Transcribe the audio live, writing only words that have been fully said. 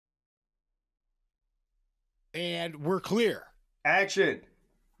And we're clear. Action.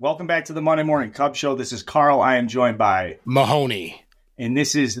 Welcome back to the Monday Morning Cubs Show. This is Carl. I am joined by Mahoney. And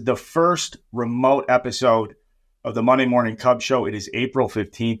this is the first remote episode of the Monday Morning Cubs Show. It is April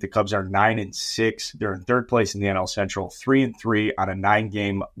 15th. The Cubs are 9-6. They're in third place in the NL Central, 3-3 on a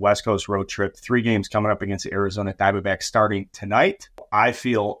 9-game West Coast road trip. 3 games coming up against the Arizona Diamondbacks starting tonight. I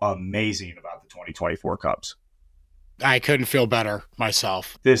feel amazing about the 2024 Cubs. I couldn't feel better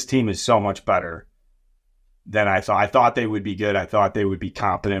myself. This team is so much better than I thought. I thought they would be good. I thought they would be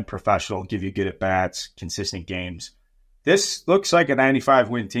competent, professional, give you good at-bats, consistent games. This looks like a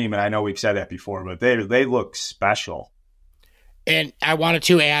 95-win team, and I know we've said that before, but they look special. And I wanted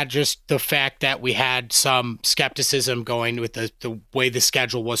to add just the fact that we had some skepticism going with the way the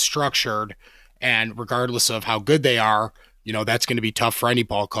schedule was structured, and regardless of how good they are, that's going to be tough for any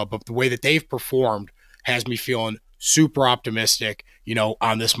ball club. But the way that they've performed has me feeling super optimistic,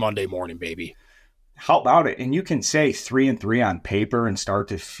 on this Monday morning, baby. How about it? And you can say 3-3 on paper and start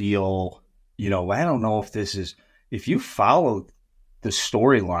to feel, I don't know if this is, if you follow the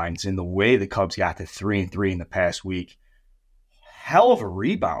storylines in the way the Cubs got to 3-3 in the past week, hell of a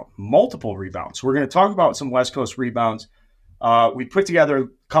rebound, multiple rebounds. We're going to talk about some West Coast rebounds. We put together a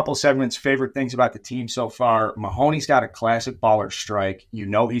couple segments, favorite things about the team so far. Mahoney's got a classic baller strike. He's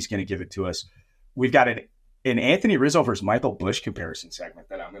going to give it to us. We've got an Anthony Rizzo versus Michael Busch comparison segment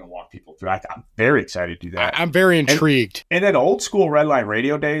that I'm going to walk people through. I'm very excited to do that. I'm very intrigued. And then old school Red Line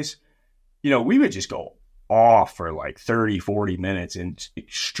radio days, we would just go off for like 30, 40 minutes and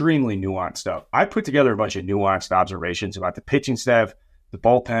extremely nuanced stuff. I put together a bunch of nuanced observations about the pitching staff, the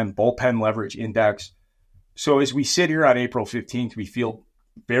bullpen leverage index. So as we sit here on April 15th, we feel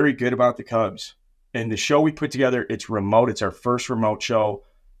very good about the Cubs. And the show we put together, it's remote. It's our first remote show.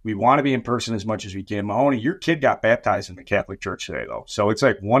 We want to be in person as much as we can. Mahoney, your kid got baptized in the Catholic Church today, though. So it's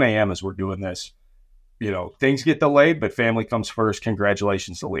like 1 a.m. as we're doing this. Things get delayed, but family comes first.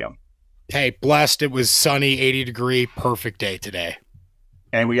 Congratulations to Liam. Hey, blessed. It was sunny, 80-degree, perfect day today.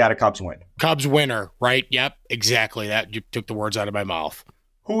 And we got a Cubs win. Cubs winner, right? Yep, exactly. That you took the words out of my mouth.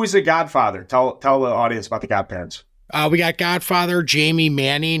 Who is the godfather? Tell the audience about the godparents. We got godfather Jamie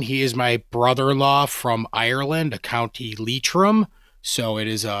Manning. He is my brother-in-law from Ireland, a County Leitrim. So it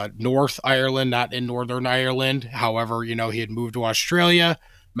is North Ireland, not in Northern Ireland. However, he had moved to Australia,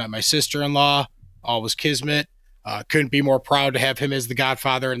 met my sister-in-law, all was kismet. Couldn't be more proud to have him as the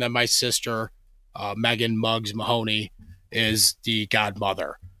godfather. And then my sister, Megan Muggs Mahoney, is the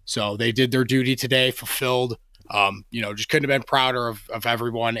godmother. So they did their duty today, fulfilled. Just couldn't have been prouder of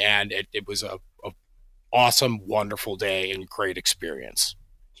everyone. And it was a awesome, wonderful day and great experience.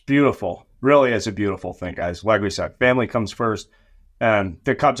 It's beautiful. Really is a beautiful thing, guys. Like we said, family comes first. And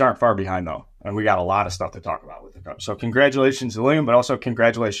the Cubs aren't far behind, though. And we got a lot of stuff to talk about with the Cubs. So congratulations to Liam, but also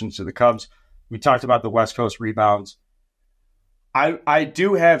congratulations to the Cubs. We talked about the West Coast rebounds. I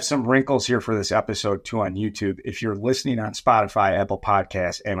do have some wrinkles here for this episode, too, on YouTube. If you're listening on Spotify, Apple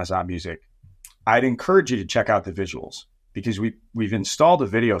Podcasts, Amazon Music, I'd encourage you to check out the visuals because we've installed a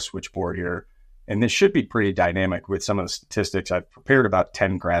video switchboard here, and this should be pretty dynamic with some of the statistics. I've prepared about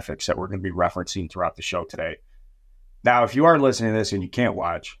 10 graphics that we're going to be referencing throughout the show today. Now, if you are listening to this and you can't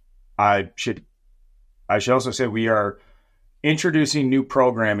watch, I should also say we are introducing new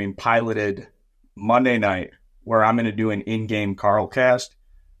programming piloted Monday night where I'm going to do an in-game Carl cast,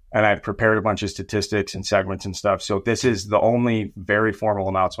 and I've prepared a bunch of statistics and segments and stuff. So this is the only very formal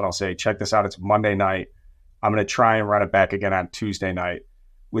announcement I'll say. Check this out. It's Monday night. I'm going to try and run it back again on Tuesday night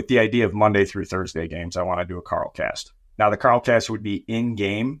with the idea of Monday through Thursday games. I want to do a Carl cast. Now, the Carl cast would be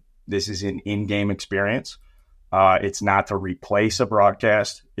in-game. This is an in-game experience. It's not to replace a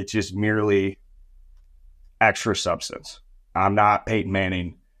broadcast. It's just merely extra substance. I'm not Peyton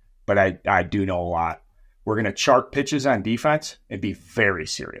Manning, but I do know a lot. We're going to chart pitches on defense and be very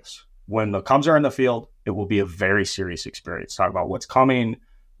serious. When the Cubs are in the field, it will be a very serious experience. Talk about what's coming,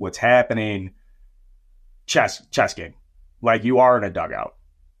 what's happening. Chess game. Like you are in a dugout.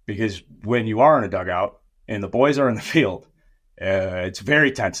 Because when you are in a dugout and the boys are in the field, it's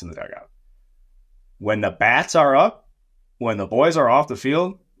very tense in the dugout. When the bats are up, when the boys are off the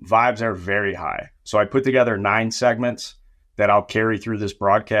field, vibes are very high. So I put together 9 segments that I'll carry through this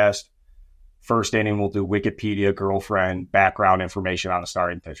broadcast. First inning, we'll do Wikipedia, girlfriend, background information on the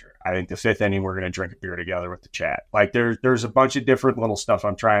starting pitcher. I think the 5th inning, we're going to drink a beer together with the chat. Like there's a bunch of different little stuff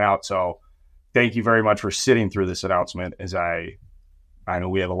I'm trying out. So thank you very much for sitting through this announcement as I know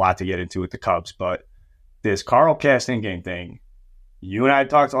we have a lot to get into with the Cubs, but this Carl Cast in-game thing, you and I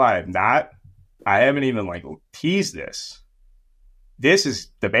talked a lot. I haven't even teased this. This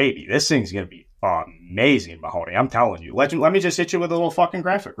is the baby. This thing's going to be amazing, Mahoney. I'm telling you. Let me just hit you with a little fucking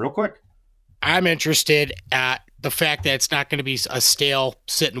graphic real quick. I'm interested at the fact that it's not going to be a stale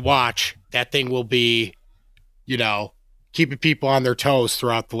sit and watch. That thing will be, keeping people on their toes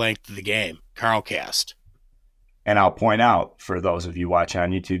throughout the length of the game. Carlcast. And I'll point out, for those of you watching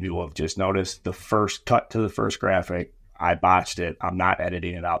on YouTube, you will have just noticed the first cut to the first graphic. I botched it. I'm not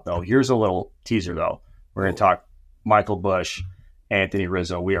editing it out, though. Here's a little teaser, though. We're going to talk Michael Bush, Anthony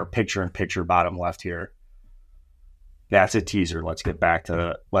Rizzo. We are picture-in-picture bottom left here. That's a teaser. Let's get back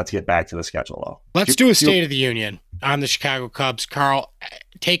to the schedule, though. Let's do a State of the Union on the Chicago Cubs. Carl,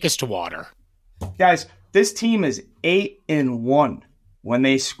 take us to water. Guys, this team is 8-1 when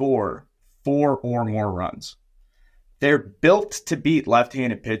they score 4 or more runs. They're built to beat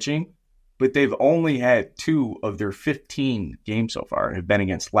left-handed pitching, but they've only had 2 of their 15 games so far have been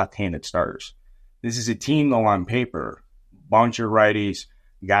against left-handed starters. This is a team, though, on paper, bunch of righties,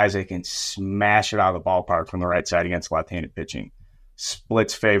 guys that can smash it out of the ballpark from the right side against left-handed pitching.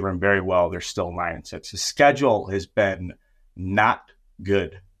 Splits favor them very well. They're still 9-6. The schedule has been not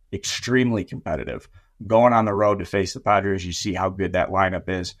good, extremely competitive. Going on the road to face the Padres, you see how good that lineup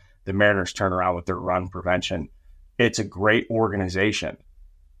is. The Mariners turn around with their run prevention. It's a great organization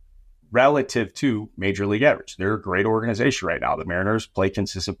relative to Major League average. They're a great organization right now. The Mariners play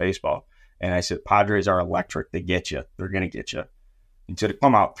consistent baseball. And I said, Padres are electric. They get you. They're going to get you. And to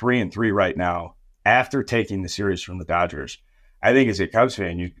come out 3-3 right now after taking the series from the Dodgers, I think as a Cubs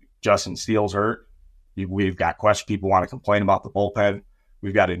fan, Justin Steele's hurt. We've got questions. People want to complain about the bullpen.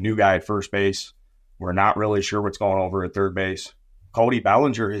 We've got a new guy at first base. We're not really sure what's going over at third base. Cody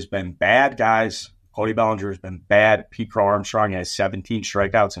Bellinger has been bad, guys. Cody Bellinger has been bad. Pete Crow Armstrong has 17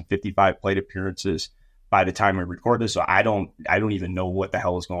 strikeouts and 55 plate appearances by the time we record this. So I don't even know what the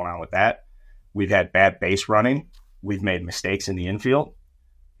hell is going on with that. We've had bad base running. We've made mistakes in the infield.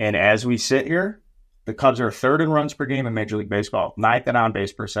 And as we sit here, the Cubs are 3rd in runs per game in Major League Baseball, 9th in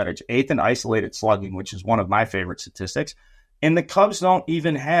on-base percentage, 8th in isolated slugging, which is one of my favorite statistics. And the Cubs don't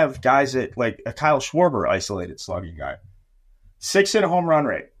even have guys that, like a Kyle Schwarber isolated slugging guy. 6th in home run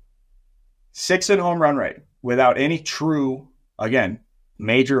rate. 6th in home run rate without any true, again,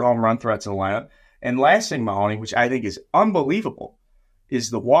 major home run threats in the lineup. And last thing, Mahoney, which I think is unbelievable, is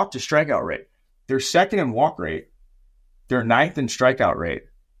the walk to strikeout rate. They're 2nd in walk rate. They're 9th in strikeout rate.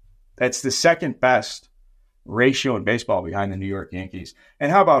 That's the 2nd best ratio in baseball behind the New York Yankees.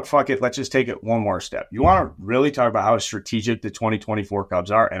 And how about, fuck it, let's just take it one more step. You want to really talk about how strategic the 2024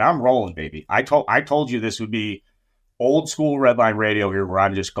 Cubs are? And I'm rolling, baby. I told you this would be old school red line radio here where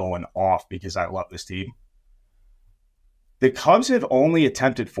I'm just going off because I love this team. The Cubs have only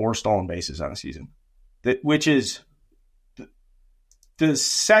attempted 4 stolen bases on the season, which is the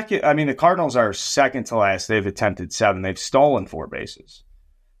second. I mean, the Cardinals are second to last. They've attempted 7. They've stolen 4 bases.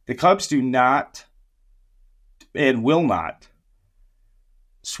 The Cubs do not and will not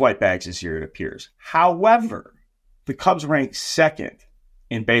swipe bags this year, it appears. However, the Cubs rank 2nd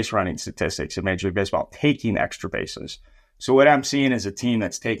in base running statistics in Major League Baseball, taking extra bases. So what I'm seeing is a team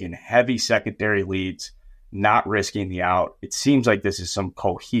that's taking heavy secondary leads, not risking the out. It seems like this is some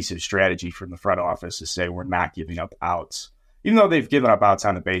cohesive strategy from the front office to say we're not giving up outs. Even though they've given up outs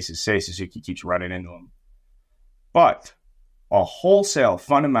on the bases, say Suzuki keeps running into them. But a wholesale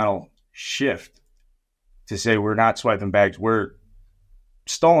fundamental shift to say we're not swiping bags, where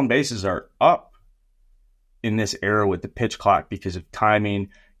stolen bases are up in this era with the pitch clock because of timing.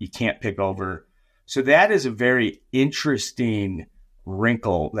 You can't pick over. So that is a very interesting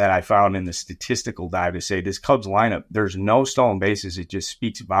wrinkle that I found in the statistical dive to say this Cubs lineup, there's no stolen bases. It just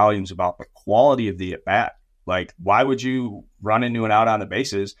speaks volumes about the quality of the at-bat. Like, why would you run into an out on the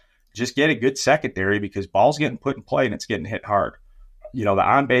bases? Just get a good secondary because ball's getting put in play and it's getting hit hard. The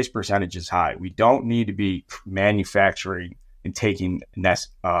on-base percentage is high. We don't need to be manufacturing and taking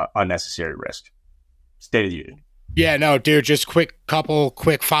unnecessary risk. State of the Union. Yeah, no, dude, just couple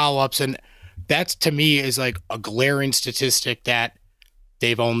quick follow-ups. And that's, to me, is like a glaring statistic that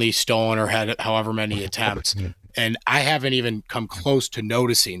they've only stolen or had however many attempts. And I haven't even come close to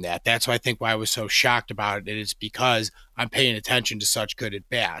noticing that. That's why I was so shocked about it. It is because I'm paying attention to such good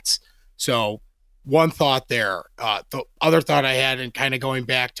at-bats. So one thought there. The other thought I had, and kind of going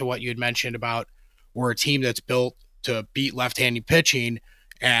back to what you had mentioned about we're a team that's built to beat left-handed pitching,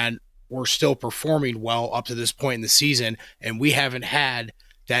 and we're still performing well up to this point in the season, and we haven't had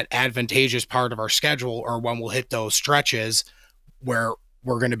that advantageous part of our schedule or when we'll hit those stretches where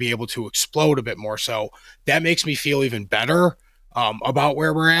we're going to be able to explode a bit more. So that makes me feel even better about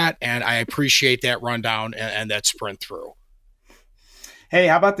where we're at, and I appreciate that rundown and that sprint through. Hey,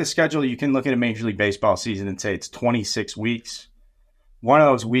 how about the schedule? You can look at a Major League Baseball season and say it's 26 weeks. One of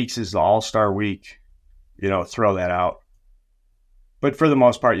those weeks is the All-Star week. Throw that out. But for the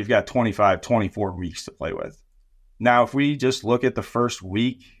most part, you've got 25, 24 weeks to play with. Now, if we just look at the first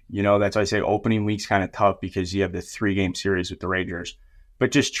week, that's why I say opening week's kind of tough because you have the 3-game series with the Rangers.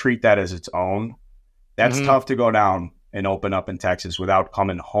 But just treat that as its own. That's tough to go down and open up in Texas without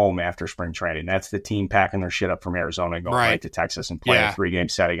coming home after spring training. That's the team packing their shit up from Arizona and going right to Texas and play a 3-game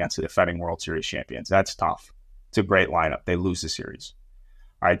set against the defending World Series champions. That's tough. It's a great lineup. They lose the series.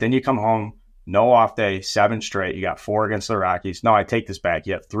 All right, then you come home, no off day, 7 straight. You got 4 against the Rockies. No, I take this back.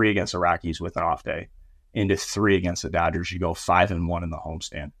 You have 3 against the Rockies with an off day. Into 3 against the Dodgers. You go 5-1 in the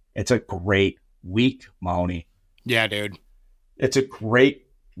homestand. It's a great week, Mahoney. Yeah, dude. It's a great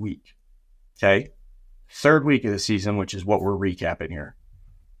week. Okay? 3rd week of the season, which is what we're recapping here.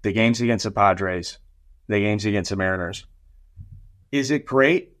 The games against the Padres, the games against the Mariners. Is it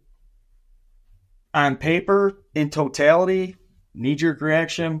great? On paper, in totality, knee-jerk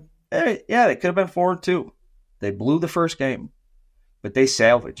reaction, yeah, they could have been 4-2. They blew the first game, but they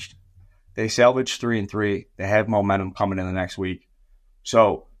salvaged. They salvaged 3-3. They have momentum coming in the next week.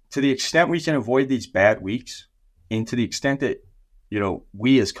 So to the extent we can avoid these bad weeks, and to the extent that,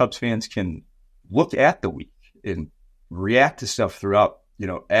 we as Cubs fans can look at the week and react to stuff throughout,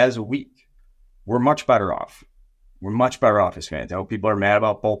 as a week, we're much better off. We're much better off as fans. I know people are mad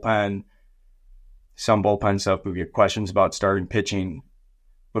about bullpen, some bullpen stuff. We get questions about starting pitching.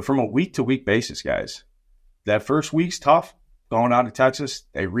 But from a week-to-week basis, guys, that first week's tough. Going out to Texas,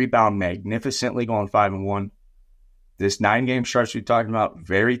 they rebound magnificently going 5-1. This 9-game stretch we're talking about,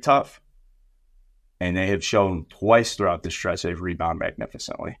 very tough. And they have shown twice throughout this stretch they've rebounded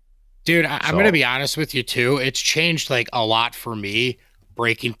magnificently. Dude, I'm going to be honest with you, too. It's changed, a lot for me,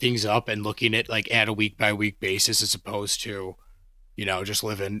 breaking things up and looking at, at a week-by-week basis as opposed to, just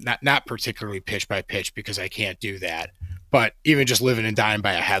living, not particularly pitch by pitch because I can't do that, but even just living and dying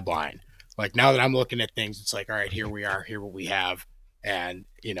by a headline. Now that I'm looking at things, it's all right, here we are, here what we have, and,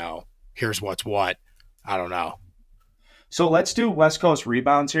 here's what's what. I don't know. So let's do West Coast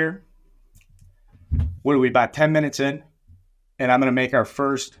Rebounds here. What are we, about 10 minutes in? And I'm going to make our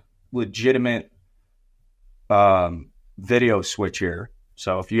first legitimate video switch here.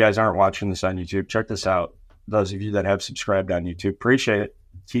 So if you guys aren't watching this on YouTube, check this out. Those of you that have subscribed on YouTube, appreciate it.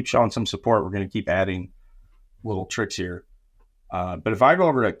 Keep showing some support. We're going to keep adding little tricks here. But if I go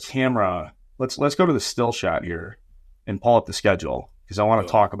over to camera, let's go to the still shot here and pull up the schedule because I want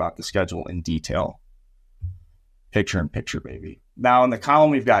to talk about the schedule in detail. Picture in picture, baby. Now in the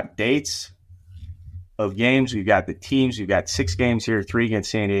column, we've got dates of games. We've got the teams. We've got 6 games here, 3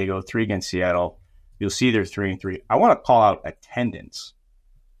 against San Diego, 3 against Seattle. You'll see they're 3-3. I want to call out attendance.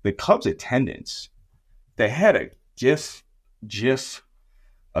 The Cubs attendance. They had a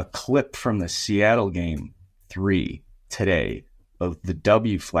a clip from the Seattle game 3 today of the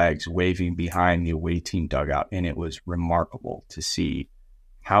W flags waving behind the away team dugout, and it was remarkable to see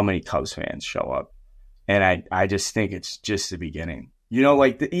how many Cubs fans show up. And I just think it's just the beginning.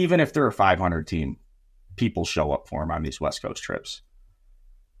 Even if they're a 500 team, people show up for them on these West Coast trips.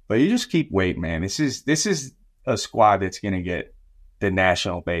 But you just keep waiting, man. This is a squad that's going to get the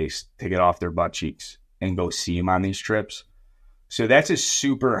national base to get off their butt cheeks and go see them on these trips. So that's a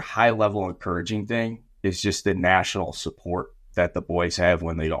super high-level encouraging thing. It's just the national support that the boys have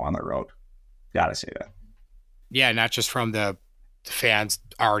when they go on the road. Gotta say that. Yeah, not just from the fans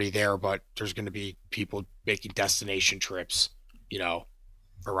already there, but there's going to be people making destination trips,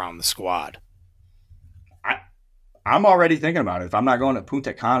 around the squad. I'm already thinking about it. If I'm not going to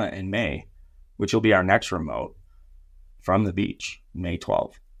Punta Cana in May, which will be our next remote from the beach, May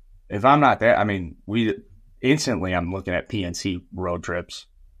 12th. If I'm not there, I'm looking at PNC road trips.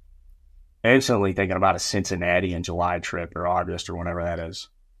 Instantly thinking about a Cincinnati in July trip or August or whenever that is.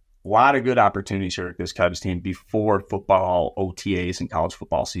 A lot of good opportunities here at this Cubs team before football, OTAs, and college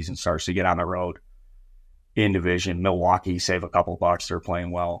football season starts to get on the road in division. Milwaukee, save a couple bucks. They're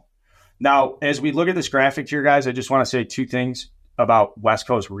playing well. Now, as we look at this graphic here, guys, I just want to say 2 things about West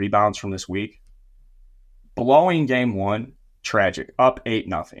Coast rebounds from this week. Blowing game 1, tragic. Up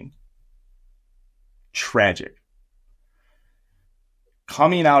 8-0. Tragic.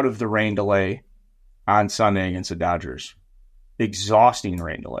 Coming out of the rain delay on Sunday against the Dodgers. Exhausting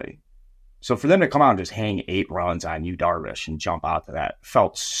rain delay. So for them to come out and just hang 8 runs on Yu Darvish and jump out to that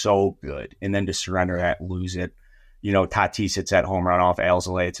felt so good. And then to surrender that, lose it. Tatis hits that home run off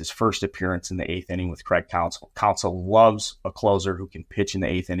Alzolay. It's his first appearance in the 8th inning with Craig Counsell. Counsell loves a closer who can pitch in the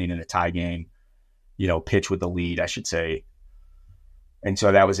 8th inning in a tie game. Pitch with the lead, I should say. And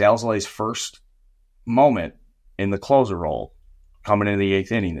so that was Alzolay's first moment in the closer role coming into the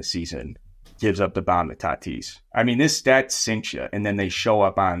 8th inning this season. Gives up the bomb to Tatis. That sinks you. And then they show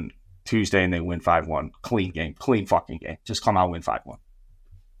up on Tuesday and they win 5-1. Clean game. Clean fucking game. Just come out and win 5-1.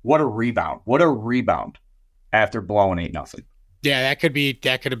 What a rebound. What a rebound after blowing 8-0. Yeah, that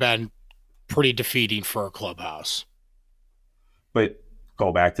could have been pretty defeating for a clubhouse. But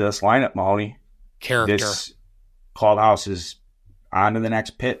go back to this lineup, Mahoney. Character. This clubhouse is on to the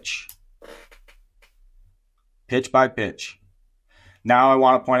next pitch. Pitch by pitch. Now I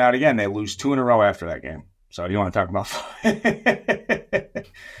want to point out again, they lose 2 in a row after that game. So do you want to talk about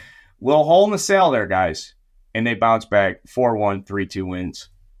little hole in the sail there, guys. And they bounce back 4-1, 3-2 wins.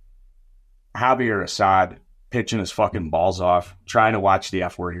 Javier Assad pitching his fucking balls off. Trying to watch the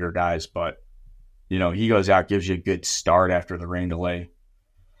F word here, guys, but he goes out, gives you a good start after the rain delay.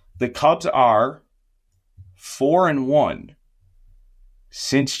 The Cubs are 4-1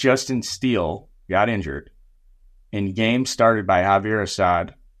 since Justin Steele got injured in games started by Javier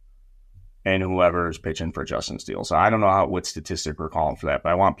Assad and whoever is pitching for Justin Steele. So I don't know what statistic we're calling for that,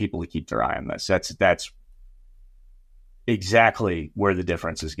 but I want people to keep their eye on this. That's exactly where the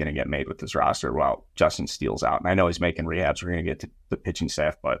difference is going to get made with this roster while Justin Steele's out. And I know he's making rehabs. We're going to get to the pitching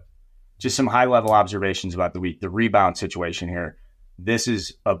staff, but just some high-level observations about the week. The rebound situation here. This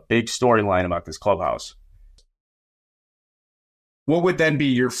is a big storyline about this clubhouse. What would then be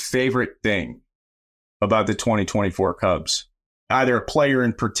your favorite thing about the 2024 Cubs? Either a player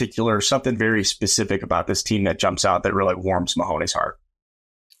in particular, something very specific about this team that jumps out that really warms Mahoney's heart.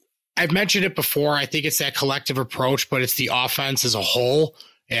 I've mentioned it before. I think it's that collective approach, but it's the offense as a whole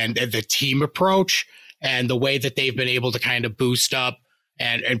and the team approach and the way that they've been able to kind of boost up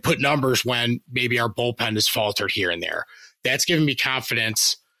and put numbers when maybe our bullpen has faltered here and there. That's given me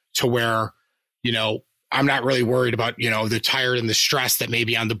confidence to where, I'm not really worried about, the tired and the stress that may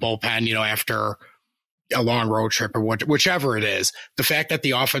be on the bullpen, after a long road trip or whichever it is. The fact that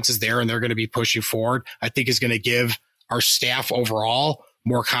the offense is there and they're going to be pushing forward, I think is going to give our staff overall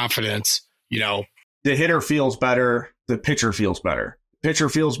more confidence. The hitter feels better. The pitcher feels better. Pitcher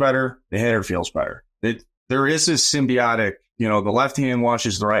feels better. The hitter feels better. There is this symbiotic, the left hand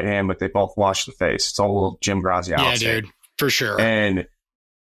washes the right hand, but they both wash the face. It's all a little Jim Graziano. Yeah, dude, for sure. And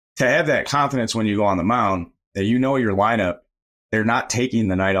to have that confidence when you go on the mound, that your lineup, they're not taking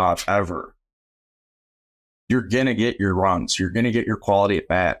the night off ever. You're going to get your runs. You're going to get your quality at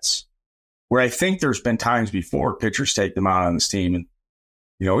bats. Where I think there's been times before pitchers take them out on this team and,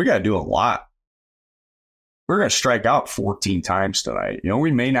 we got to do a lot. We're going to strike out 14 times tonight.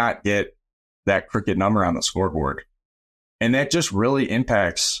 We may not get that cricket number on the scoreboard. And that just really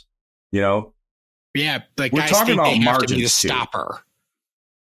impacts, Yeah, like we're talking about margins to be the stopper.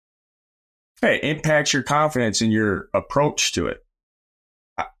 Hey, it impacts your confidence in your approach to it.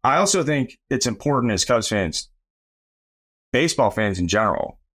 I also think it's important as Cubs fans, baseball fans in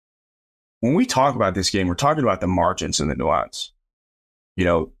general, when we talk about this game, we're talking about the margins and the nuance.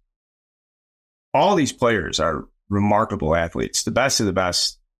 All these players are remarkable athletes, the best of the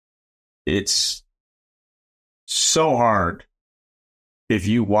best. It's so hard if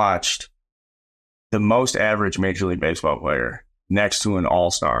you watched the most average Major League Baseball player next to an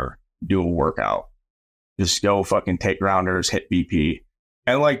all-star do a workout. Just go fucking take grounders, hit BP.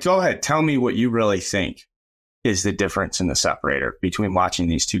 And go ahead, tell me what you really think is the difference in the separator between watching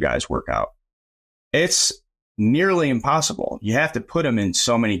these two guys work out. It's nearly impossible. You have to put them in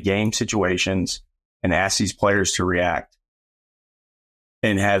so many game situations and ask these players to react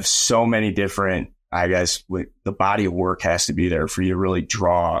and have so many different, the body of work has to be there for you to really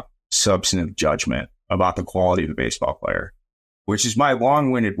draw substantive judgment about the quality of a baseball player, which is my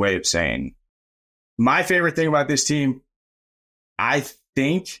long-winded way of saying my favorite thing about this team. I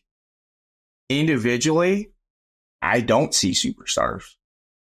think individually, I don't see superstars.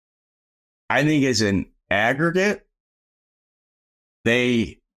 I think as an aggregate,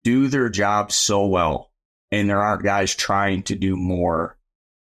 they do their job so well, and there aren't guys trying to do more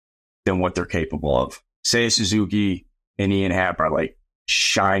than what they're capable of. Seiya Suzuki and Ian Happ are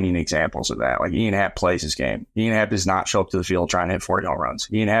shining examples of that. Ian Happ plays his game. Ian Happ does not show up to the field trying to hit 40 home runs.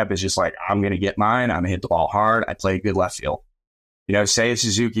 Ian Happ is just I'm going to get mine. I'm going to hit the ball hard. I play good left field. Seiya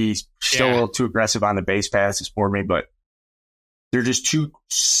Suzuki's still a little too aggressive on the base passes for me, but they're just two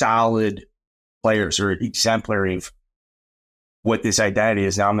solid players or exemplary of what this identity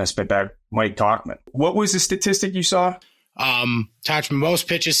is. Now I'm going to spit back Mike Talkman. What was the statistic you saw? Touch most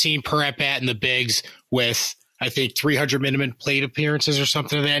pitches seen per at bat in the bigs with, I think, 300 minimum plate appearances or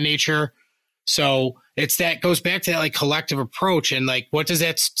something of that nature. So goes back to that collective approach. And what does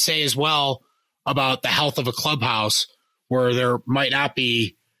that say as well about the health of a clubhouse where there might not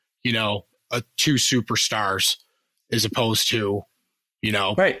be, two superstars as opposed to,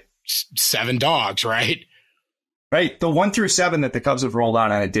 right. 7 dogs, right? right? The 1 through 7 that the Cubs have rolled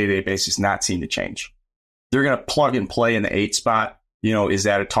out on a day-to-day basis not seem to change. They're going to plug and play in the 8 spot. Is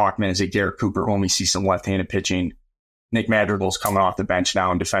that a Talkman? Is it Garrett Cooper when we see some left-handed pitching? Nick Madrigal's coming off the bench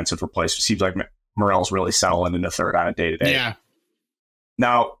now in defensive replacement. Seems like Morel's really settling into third on a day-to-day. Yeah.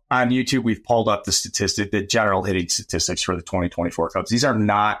 Now, on YouTube, we've pulled up the general hitting statistics for the 2024 Cubs. These are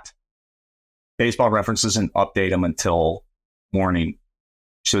not Baseball Reference doesn't update them until morning.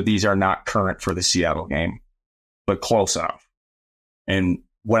 So these are not current for the Seattle game, but close enough. And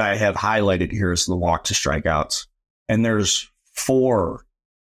what I have highlighted here is the walk to strikeouts. And there's 4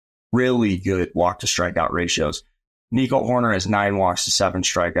 really good walk to strikeout ratios. Nico Horner has 9 walks to 7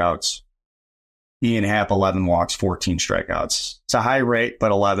 strikeouts. Ian Happ, 11 walks, 14 strikeouts. It's a high rate,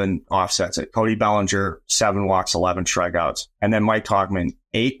 but 11 offsets it. Cody Bellinger, 7 walks, 11 strikeouts. And then Mike Tauchman,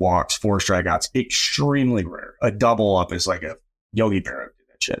 8 walks, 4 strikeouts. Extremely rare. A double up is like a Yogi Berra did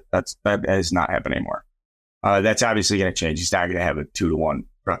that shit. That has not happened anymore. That's obviously going to change. He's not going to have a 2-1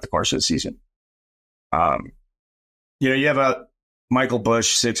 throughout the course of the season. You have a Michael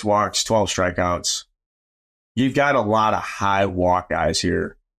Busch, 6 walks, 12 strikeouts. You've got a lot of high walk guys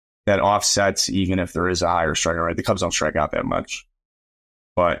here that offsets even if there is a higher strikeout rate. The Cubs don't strike out that much.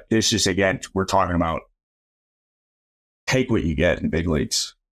 But it's just, again, we're talking about take what you get in the big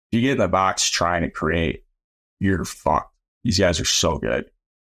leagues. If you get in the box trying to create, you're fucked. These guys are so good.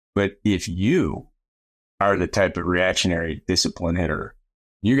 But if you are the type of reactionary discipline hitter,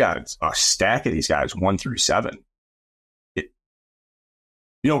 you got a stack of these guys 1 through 7.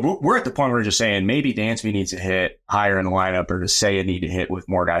 We're at the point where we're just saying maybe Dansby needs to hit higher in the lineup or to say a need to hit with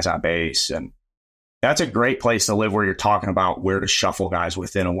more guys on base. And that's a great place to live where you're talking about where to shuffle guys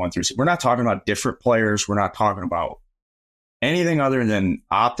within a 1 through 7. We're not talking about different players. We're not talking about anything other than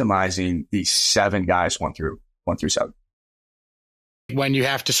optimizing these 7 guys 1 through 7. When you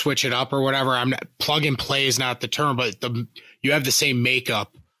have to switch it up or whatever, plug and play is not the term, but you have the same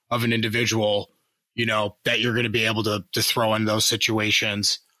makeup of an individual, that you're going to be able to throw in those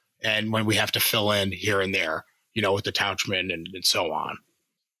situations. And when we have to fill in here and there, with the Tauchman and so on.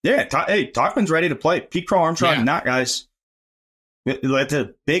 Yeah. Tauchman's ready to play. Pete Crow Armstrong, not guys. That's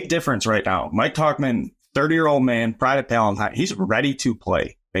a big difference right now. Mike Tauchman, 30-year-old man, pride of talent. He's ready to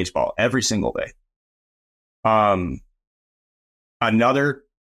play baseball every single day. Another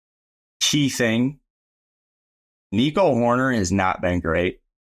key thing, Nico Horner has not been great.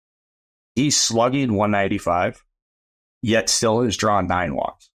 He's slugging 195, yet still has drawn 9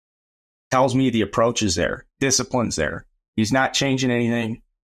 walks. Tells me the approach is there. Discipline's there. He's not changing anything.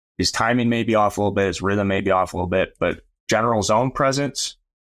 His timing may be off a little bit. His rhythm may be off a little bit. But general zone presence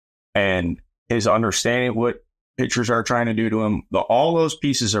and his understanding of what pitchers are trying to do to him, all those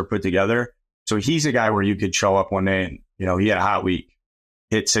pieces are put together. So he's a guy where you could show up one day and, he had a hot week,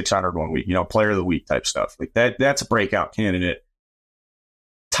 hit 600 one week, player of the week type stuff. Like that's a breakout candidate.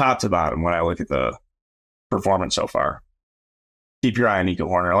 Top to bottom when I look at the performance so far. Keep your eye on Nico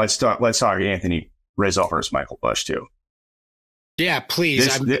Horner. Let's talk Anthony Rizzo versus Michael Busch too. Yeah,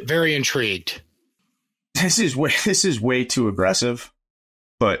 please. I'm very intrigued. This is way too aggressive,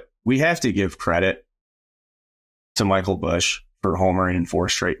 but we have to give credit to Michael Busch for homering in 4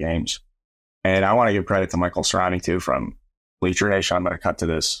 straight games. And I want to give credit to Michael Cerami too from Bleacher Nation. I'm going to cut to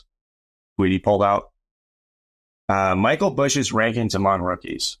this tweet he pulled out. Michael Busch's rankings among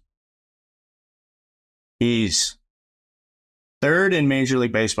rookies. He's 3rd in Major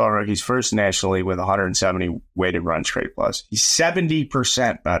League Baseball rookies, 1st nationally with 170 weighted runs created plus. He's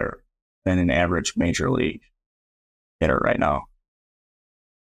 70% better than an average Major League hitter right now.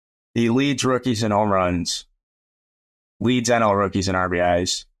 He leads rookies in home runs, leads NL rookies in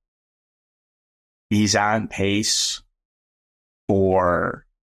RBIs. He's on pace for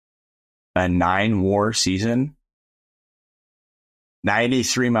a 9-WAR season.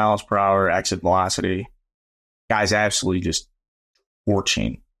 93 miles per hour exit velocity. Guy's absolutely just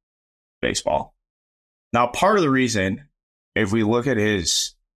torching baseball. Now, part of the reason, if we look at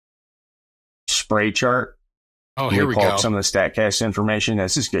his spray chart, here we go. Some of the StatCast information.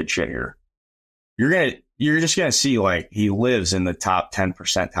 This is good shit here. You're just gonna see he lives in the top 10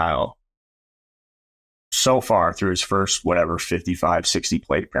 percentile so far through his first 55, 60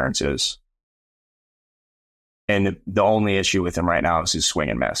 plate appearances. And the only issue with him right now is his swing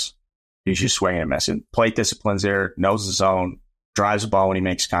and miss. He's just swinging and missing. Plate discipline's there, knows the zone, drives the ball when he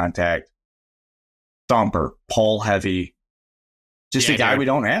makes contact. Thumper, pull heavy. Just a guy we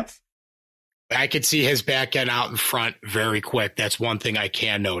don't have. I could see his back end out in front very quick. That's one thing I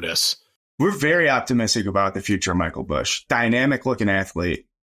can notice. We're very optimistic about the future of Michael Busch. Dynamic looking athlete.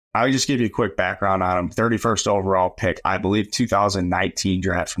 I'll just give you a quick background on him. 31st overall pick, I believe 2019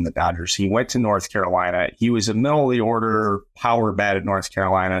 draft from the Dodgers. He went to North Carolina. He was a middle of the order power bat at North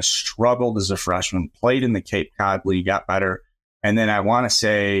Carolina, struggled as a freshman, played in the Cape Cod League, got better. And then I want to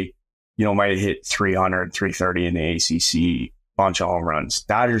say, might have hit 300, 330 in the ACC, bunch of home runs.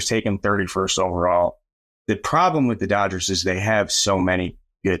 Dodgers take him 31st overall. The problem with the Dodgers is they have so many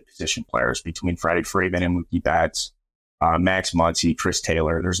good position players between Freddie Freeman and Mookie Betts. Max Muncy, Chris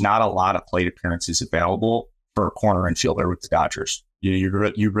Taylor. There's not a lot of plate appearances available for a corner infielder with the Dodgers. You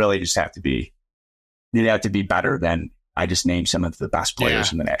really just have to be better than I just named some of the best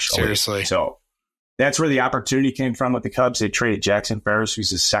players in the National League. Seriously. So that's where the opportunity came from with the Cubs. They traded Jackson Ferris,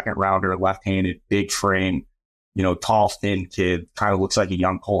 who's a second rounder, left-handed, big frame, tall, thin kid, kind of looks like a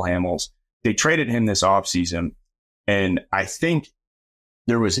young Cole Hamels. They traded him this offseason, and I think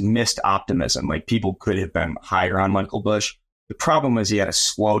there was missed optimism. Like, people could have been higher on Michael Busch. The problem was he had a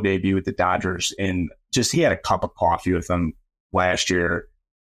slow debut with the Dodgers, and just he had a cup of coffee with them last year.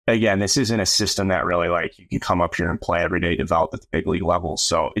 Again, this isn't a system that really, you can come up here and play every day, develop at the big league level.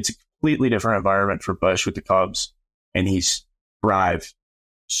 So it's a completely different environment for Busch with the Cubs, and he's thrived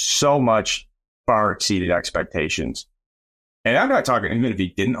so much, far exceeded expectations. And I'm not talking even if he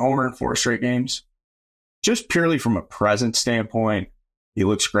didn't homer in 4 straight games, just purely from a presence standpoint. He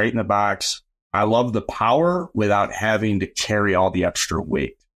looks great in the box. I love the power without having to carry all the extra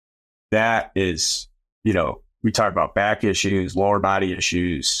weight. That is, we talk about back issues, lower body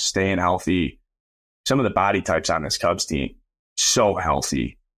issues, staying healthy. Some of the body types on this Cubs team, so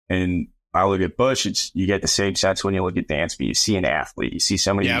healthy. And I look at Busch, you get the same sense when you look at Dansby. You see an athlete. You see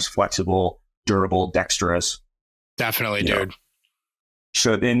somebody who's flexible, durable, dexterous. Definitely, dude.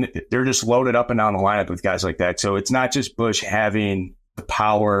 So then they're just loaded up and down the lineup with guys like that. So it's not just Busch having the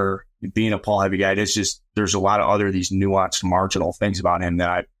power, being a pull heavy guy. It's just there's a lot of other these nuanced marginal things about him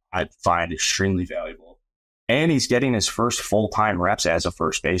that I find extremely valuable. And he's getting his first full-time reps as a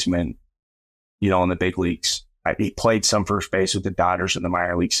first baseman, in the big leagues. He played some first base with the Dodgers in the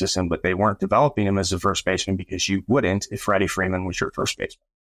minor league system, but they weren't developing him as a first baseman because you wouldn't if Freddie Freeman was your first baseman.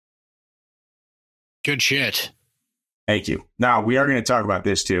 Good shit. Thank you. Now, we are going to talk about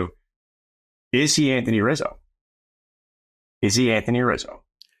this too. Is he Anthony Rizzo? Is he Anthony Rizzo?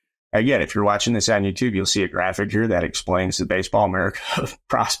 Again, if you're watching this on YouTube, you'll see a graphic here that explains the Baseball America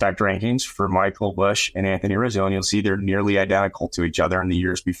prospect rankings for Michael Busch and Anthony Rizzo, and you'll see they're nearly identical to each other in the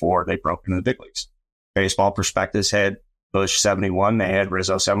years before they broke into the big leagues. Baseball Prospectus had Busch 71, they had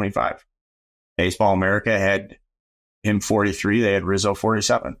Rizzo 75. Baseball America had him 43, they had Rizzo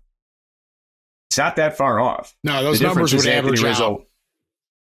 47. It's not that far off. No, those numbers would average out.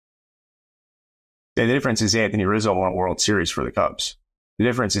 The difference is Anthony Rizzo won a World Series for the Cubs. The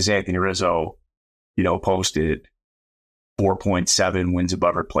difference is Anthony Rizzo, posted 4.7 wins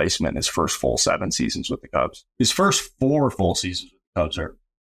above replacement in his first full 7 seasons with the Cubs. His first 4 full seasons with the Cubs are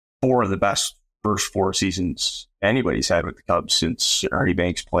 4 of the best first 4 seasons anybody's had with the Cubs since Ernie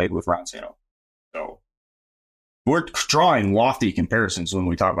Banks played with Ron Santo. So we're drawing lofty comparisons when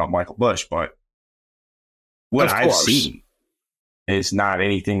we talk about Michael Busch, but what I've seen is not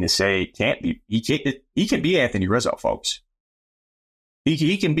anything to say can't be. He can be Anthony Rizzo, folks.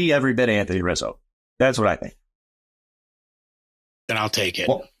 He can be every bit Anthony Rizzo. That's what I think. Then I'll take it.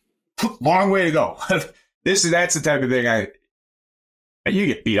 Well, long way to go. That's the type of thing you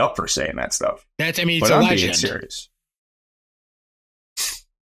get beat up for saying that stuff. It's a legend. I'm being serious.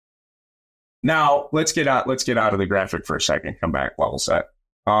 Now let's get out of the graphic for a second. Come back, level set.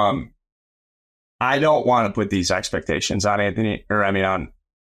 I don't want to put these expectations on I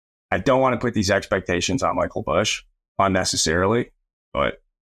don't want to put these expectations on Michael Busch unnecessarily, but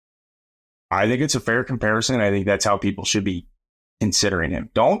I think it's a fair comparison. I think that's how people should be considering him.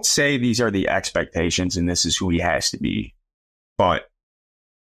 Don't say these are the expectations and this is who he has to be. But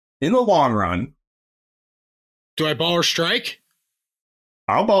in the long run, do I ball or strike?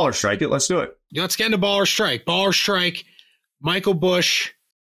 I'll ball or strike it. Let's do it. Let's get into ball or strike. Ball or strike. Michael Busch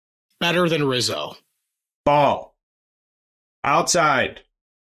better than Rizzo. Ball. Outside.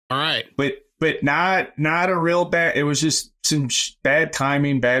 All right. But not a real bad. It was just some bad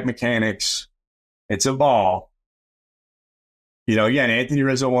timing, bad mechanics. It's a ball. Again, Anthony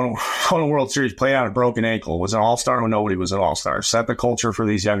Rizzo won a World Series, played on a broken ankle, was an all-star when nobody was an all-star. Set the culture for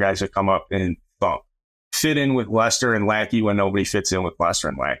these young guys to come up and fit in with Lester and Lackey when nobody fits in with Lester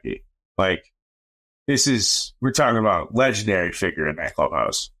and Lackey. We're talking about legendary figure in that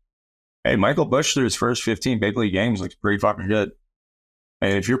clubhouse. Hey, Michael Busch through his first 15 big league games looks pretty fucking good.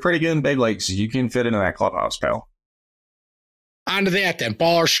 And if you're pretty good in the big leagues, you can fit into that clubhouse, pal. On to that then.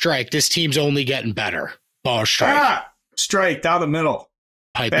 Ball or strike. This team's only getting better. Ball or strike. Strike down the middle.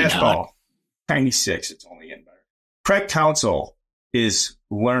 Piping hot. Fastball, 96. It's only getting better. Craig Counsell is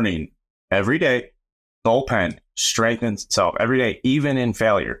learning every day. Bullpen strengthens itself every day, even in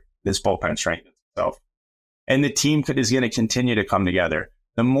failure. This bullpen strengthens itself. And the team is going to continue to come together.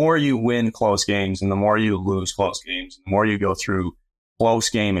 The more you win close games and the more you lose close games, the more you go through close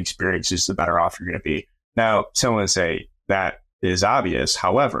game experiences, the better off you're going to be. Now, someone would say that is obvious.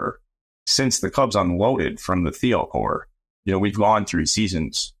 However, since the Cubs unloaded from the Theo core, we've gone through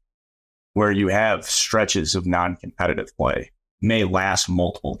seasons where you have stretches of non-competitive play, may last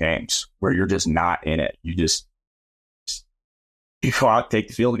multiple games where you're just not in it. You go out, take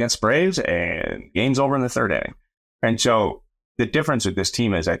the field against Braves, and game's over in the third inning. And so the difference with this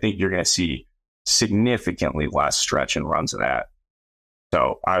team is I think you're going to see significantly less stretch and runs of that.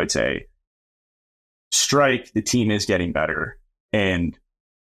 So I would say strike, the team is getting better, and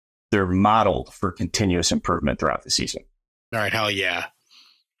they're modeled for continuous improvement throughout the season. All right, hell yeah.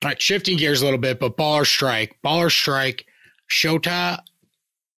 All right, shifting gears a little bit, but baller strike. Shota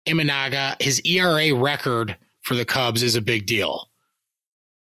Imanaga, his ERA record for the Cubs is a big deal.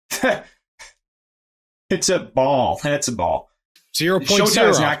 It's a ball. That's a ball. 0.0.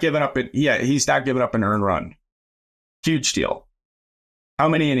 Shota's not giving up. He's not giving up an earned run. Huge deal. How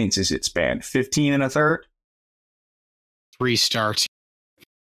many innings is it spanned? 15 and a third? 3 starts.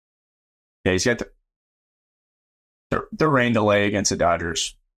 Yeah, he's got the rain delay against the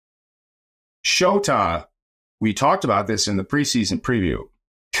Dodgers. Shota, we talked about this in the preseason preview,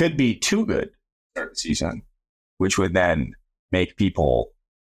 could be too good to start the season, which would then make people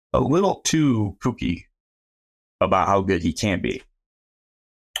a little too kooky about how good he can be.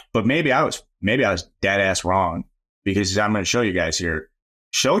 But maybe I was dead ass wrong, because I'm going to show you guys here.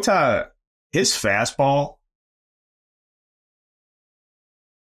 Shota, his fastball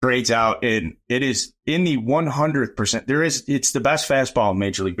grades out, and it is in the 100%. It's the best fastball in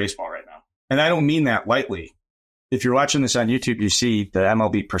Major League Baseball right now. And I don't mean that lightly. If you're watching this on YouTube, you see the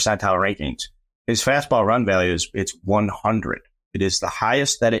MLB percentile rankings. His fastball run value it's 100. It is the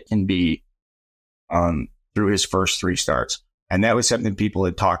highest that it can be through his first 3 starts. And that was something people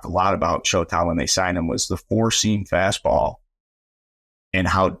had talked a lot about Shota when they signed him, was the 4-seam fastball and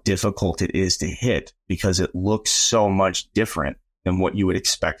how difficult it is to hit, because it looks so much different than what you would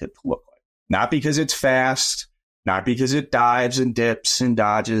expect it to look like. Not because it's fast, not because it dives and dips and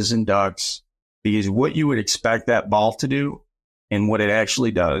dodges and ducks, because what you would expect that ball to do and what it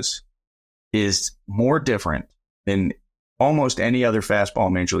actually does is more different than almost any other fastball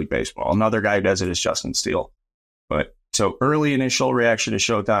in Major League Baseball. Another guy who does it is Justin Steele. But so early initial reaction to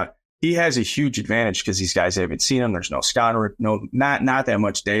Shota, he has a huge advantage because these guys haven't seen him. There's no scout, not that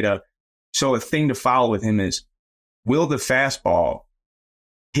much data. So a thing to follow with him is, will the fastball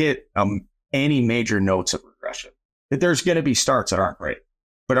hit any major notes of regression? There's going to be starts that aren't great,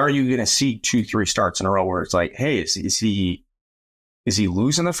 but are you going to see 2-3 starts in a row where it's like, hey, is he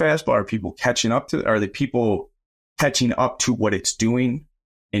losing the fastball? Are people catching up to? Are the people catching up to what it's doing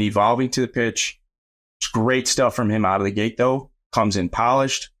and evolving to the pitch? It's great stuff from him out of the gate, though. Comes in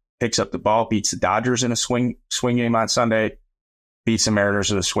polished, picks up the ball, beats the Dodgers in a swing game on Sunday, beats the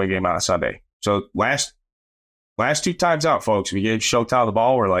Mariners in a swing game on a Sunday. So last 2 times out, folks, we gave Shota the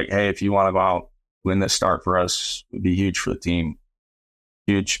ball. We're like, hey, if you want to go out, win this start for us, it would be huge for the team.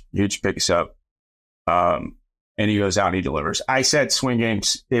 Huge picks up. And he goes out and he delivers. I said swing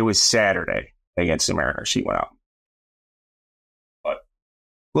games. It was Saturday against the Mariners. He went out. But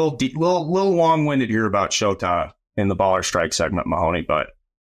a little long-winded here about Shota in the baller strike segment, Mahoney, but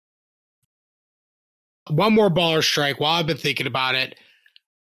one more baller strike while I've been thinking about it.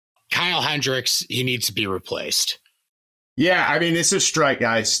 Kyle Hendricks, he needs to be replaced. Yeah, I mean, this is strike,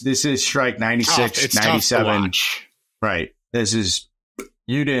 guys. This is strike 96, it's 97. Right. This is,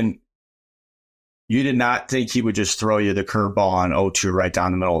 you did not think he would just throw you the curveball on 0-2 right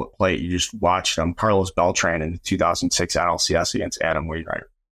down the middle of the plate. You just watched Carlos Beltran in the 2006 NLCS against Adam Wainwright.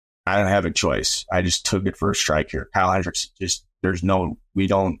 I don't have a choice. I just took it for a strike here. Kyle Hendricks,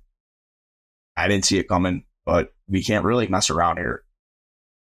 I didn't see it coming, but we can't really mess around here,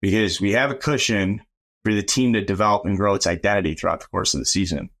 because we have a cushion for the team to develop and grow its identity throughout the course of the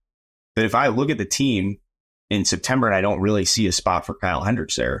season. But if I look at the team in September and I don't really see a spot for Kyle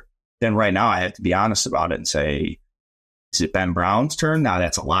Hendricks there, then right now I have to be honest about it and say, is it Ben Brown's turn? Now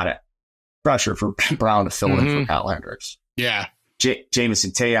that's a lot of pressure for Ben Brown to fill in for Kyle Hendricks. Yeah.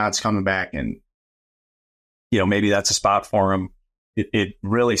 Jameson Taillon's coming back, and maybe that's a spot for him. It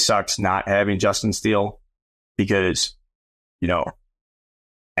really sucks not having Justin Steele, because,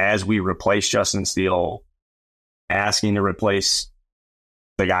 as we replace Justin Steele, asking to replace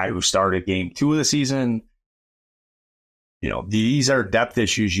the guy who started game 2 of the season, these are depth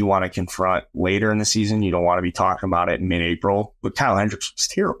issues you want to confront later in the season. You don't want to be talking about it in mid-April. But Kyle Hendricks was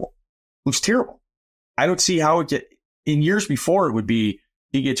terrible. Looks terrible. I don't see how in years before it would be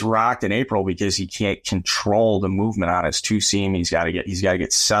he gets rocked in April because he can't control the movement on his two seam. He's got to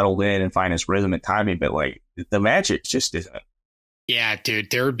get settled in and find his rhythm and timing. But like the magic just isn't. Yeah,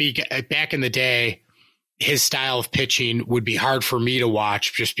 dude, there would be back in the day, his style of pitching would be hard for me to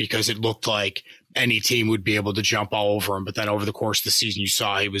watch just because it looked like any team would be able to jump all over him. But then over the course of the season, you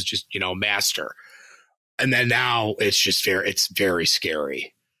saw he was just, master. And then now it's very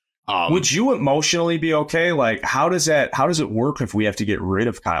scary. Would you emotionally be okay? Like, how does it work if we have to get rid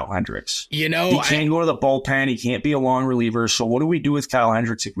of Kyle Hendricks? He can't go to the bullpen. He can't be a long reliever. So what do we do with Kyle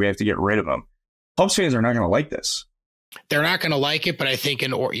Hendricks if we have to get rid of him? Cubs fans are not going to like this. They're not going to like it, but I think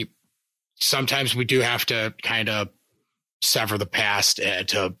sometimes we do have to kind of sever the past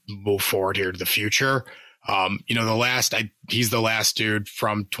to move forward here to the future. He's the last dude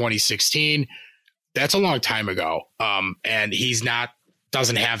from 2016. That's a long time ago. And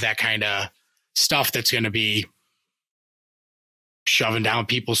doesn't have that kind of stuff that's going to be shoving down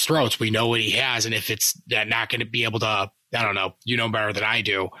people's throats. We know what he has. And if it's not going to be able to, I don't know, better than I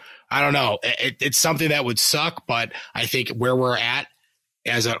do. I don't know. It's something that would suck, but I think where we're at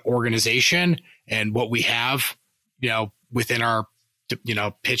as an organization and what we have, within our,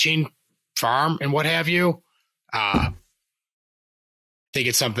 pitching farm and what have you, I think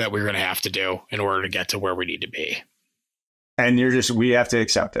it's something that we're going to have to do in order to get to where we need to be. And we have to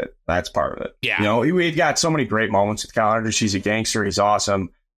accept it. That's part of it. Yeah. We've got so many great moments with Kyle Hendricks. He's a gangster. He's awesome.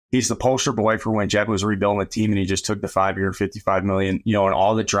 He's the poster boy for when Jed was rebuilding the team and he just took the 5-year, $55 million, and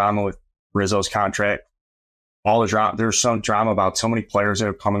all the drama with Rizzo's contract, all the drama. There's some drama about so many players that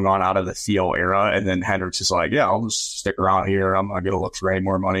are coming on out of the Theo era. And then Hendricks is like, yeah, I'll just stick around here. I'm not going to look for any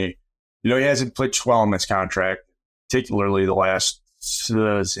more money. He hasn't pitched well in this contract, particularly the last,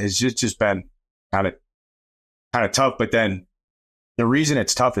 it's just been kind of tough. But then the reason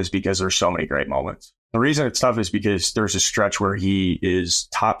it's tough is because there's so many great moments. The reason it's tough is because there's a stretch where he is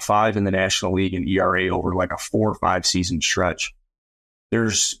top 5 in the National League in ERA over like a 4 or 5 season stretch.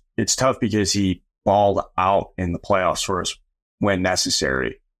 It's tough because he balled out in the playoffs for us when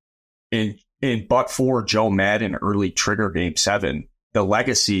necessary. But for Joe Madden early trigger game 7, the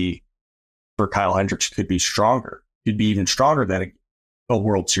legacy for Kyle Hendricks could be stronger. Could be even stronger than a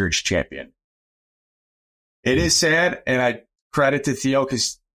World Series champion. It is sad, and I credit to Theo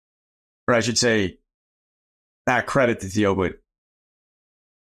or I should say, not credit to Theo, but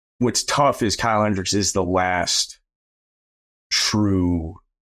what's tough is Kyle Hendricks is the last true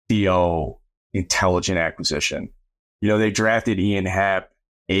Theo intelligent acquisition. They drafted Ian Happ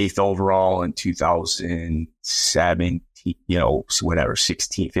 8th overall in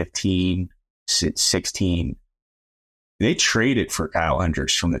 2017, 16. They traded for Kyle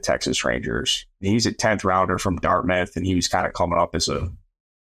Hendricks from the Texas Rangers. He's a 10th rounder from Dartmouth, and he was kind of coming up as a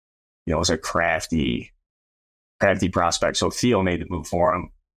crafty prospect. So Theo made the move for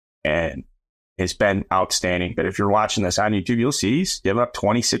him, and it's been outstanding. But if you're watching this on YouTube, you'll see he's given up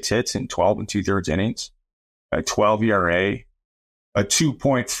 26 hits in 12 2/3 innings, a 12 ERA, a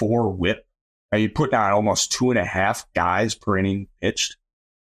 2.4 WHIP. You put down almost 2.5 guys per inning pitched,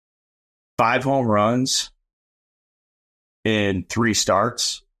 5 home runs in 3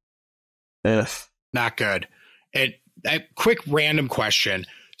 starts. Ugh. Not good. And a quick random question.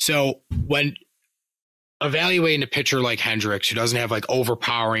 So when evaluating a pitcher like Hendricks, who doesn't have like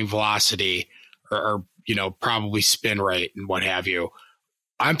overpowering velocity or probably spin rate and what have you,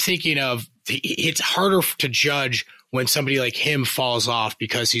 I'm thinking of it's harder to judge when somebody like him falls off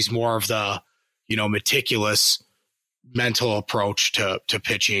because he's more of the, meticulous mental approach to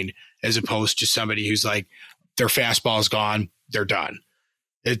pitching as opposed to somebody who's like, their fastball is gone, they're done.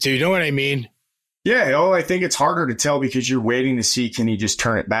 Do you know what I mean? Yeah. I think it's harder to tell because you're waiting to see, can he just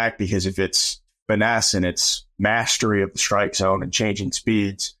turn it back? Because if it's finesse and it's mastery of the strike zone and changing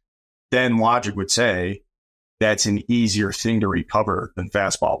speeds, then logic would say that's an easier thing to recover than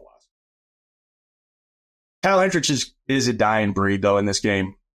fastball was. Kyle Hendricks is a dying breed, though, in this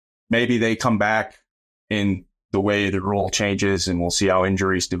game. Maybe they come back in the way the rule changes and we'll see how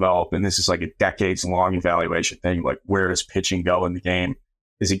injuries develop. And this is like a decades-long evaluation thing. Like, where does pitching go in the game?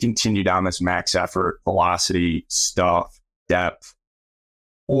 Does he continue down this max effort, velocity stuff, depth?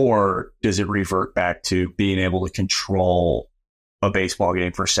 Or does it revert back to being able to control a baseball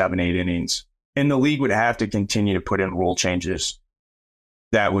game for 7-8 innings? And the league would have to continue to put in rule changes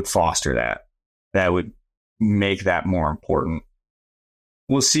that would foster that. That would make that more important.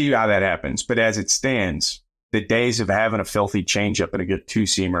 We'll see how that happens. But as it stands, the days of having a filthy changeup and a good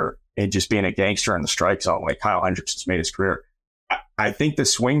two-seamer and just being a gangster in the strike zone like Kyle Hendricks has made his career. I think the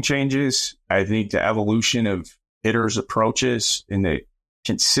swing changes. I think the evolution of hitters' approaches and the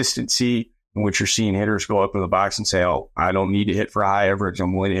consistency in which you're seeing hitters go up in the box and say, oh, I don't need to hit for high average.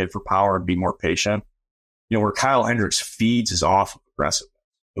 I'm willing to hit for power and be more patient. Where Kyle Hendricks feeds is off of aggressiveness.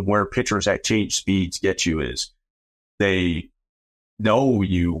 And where pitchers at change speeds get you is they know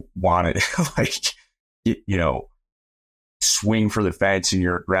you want to, swing for the fence and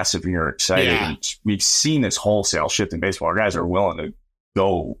you're aggressive and you're excited. Yeah. And we've seen this wholesale shift in baseball. Our guys are willing to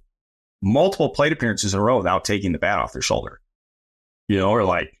go multiple plate appearances in a row without taking the bat off their shoulder. Or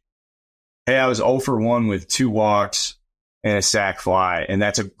like, hey, I was 0 for 1 with 2 walks and a sac fly, and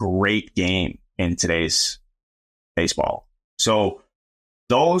that's a great game in today's baseball. So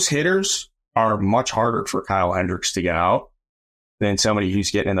those hitters are much harder for Kyle Hendricks to get out than somebody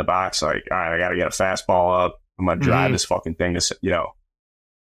who's getting in the box like, all right, I got to get a fastball up. I'm going to drive this fucking thing to,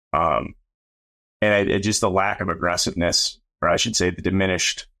 and just the lack of aggressiveness, or I should say the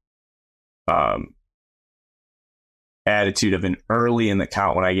diminished attitude of an early in the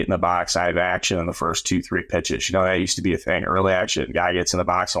count. When I get in the box, I have action in the first 2-3 pitches. That used to be a thing. Early action, guy gets in the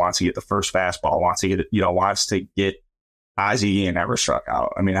box, wants to get the first fastball, wants to get Ozzie and never struck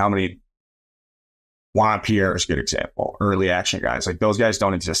out. I mean, how many? Juan Pierre is a good example. Early action guys, like those guys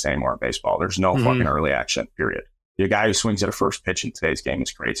don't exist anymore in baseball. There's no fucking early action, period. The guy who swings at a first pitch in today's game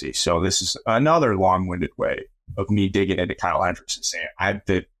is crazy. So this is another long-winded way of me digging into Kyle Hendricks and saying, I have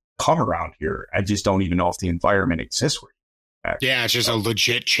to come around here. I just don't even know if the environment exists where Yeah, it's just a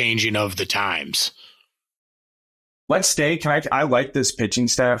legit changing of the times. Let's stay. I like this pitching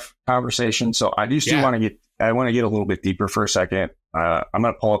staff conversation. So I just want to get a little bit deeper for a second. I'm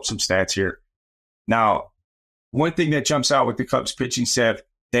going to pull up some stats here. Now, one thing that jumps out with the Cubs pitching staff,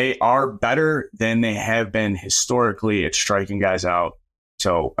 they are better than they have been historically at striking guys out.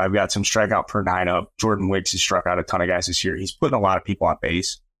 So I've got some strikeout per 9 up. Jordan Wicks has struck out a ton of guys this year. He's putting a lot of people on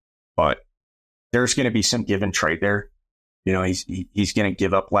base, but there's going to be some give and trade there. He's going to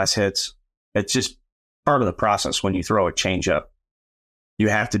give up less hits. It's just part of the process. When you throw a changeup, you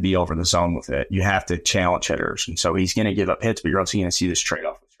have to be over the zone with it. You have to challenge hitters. And so he's going to give up hits, but you're also going to see this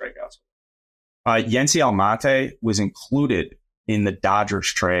trade-off with strikeouts. Yency Almonte was included in the Dodgers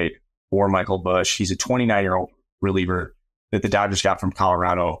trade for Michael Busch. He's a 29-year-old reliever that the Dodgers got from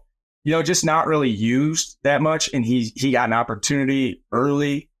Colorado. Just not really used that much. And he got an opportunity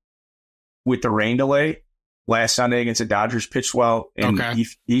early with the rain delay last Sunday against the Dodgers, pitched well. And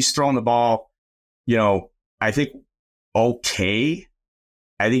he's thrown the ball, I think, okay.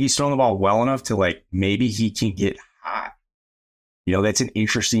 I think he's thrown the ball well enough to maybe he can get hot. That's an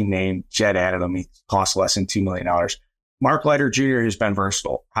interesting name. Jed added him. He costs less than $2 million. Mark Leiter Jr. has been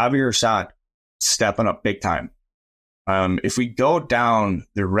versatile. Javier Assad stepping up big time. If we go down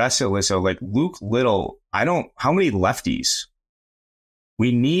the rest of the list, so Luke Little, how many lefties?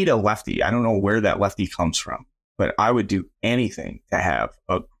 We need a lefty. I don't know where that lefty comes from, but I would do anything to have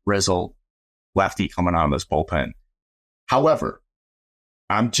a grizzled lefty coming out of this bullpen. However,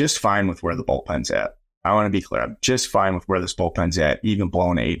 I'm just fine with where the bullpen's at. I want to be clear. I'm just fine with where this bullpen's at, even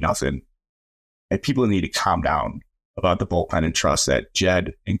blowing 8-0. And people need to calm down about the bullpen and trust that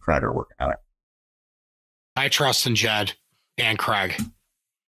Jed and Craig are working on it. I trust in Jed and Craig.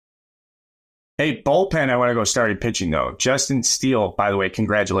 Hey, bullpen, I want to go starting pitching, though. Justin Steele, by the way,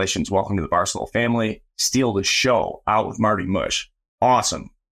 congratulations. Welcome to the Barcelona family. Steele the show out with Marty Mush. Awesome.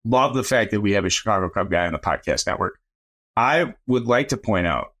 Love the fact that we have a Chicago Cub guy on the podcast network. I would like to point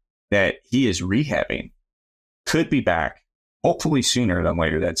out that he is rehabbing, could be back, hopefully sooner than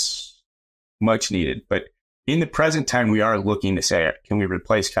later. That's much needed. But in the present time, we are looking to say, can we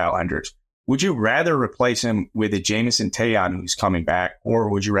replace Kyle Hendricks? Would you rather replace him with a Jamison Tejon who's coming back, or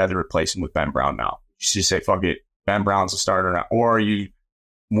would you rather replace him with Ben Brown now? You just say, fuck it, Ben Brown's a starter now. Or are you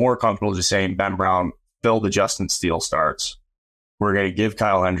more comfortable just saying, Ben Brown, fill the Justin Steele starts? We're going to give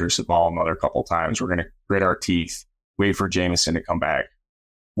Kyle Hendricks the ball another couple times. We're going to grit our teeth, wait for Jamison to come back.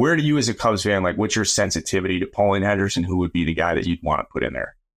 Where do you, as a Cubs fan, what's your sensitivity to pulling Henderson? Who would be the guy that you'd want to put in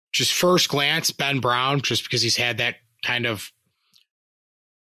there? Just first glance, Ben Brown, just because he's had that kind of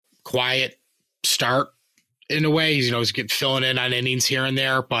quiet start in a way. He's filling in on innings here and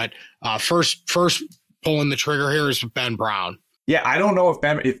there. But first pulling the trigger here is Ben Brown. Yeah, I don't know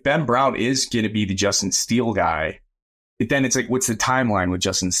if Ben Brown is going to be the Justin Steele guy. Then it's what's the timeline with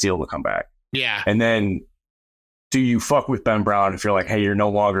Justin Steele to come back? Yeah. And then do you fuck with Ben Brown if you're hey, you're no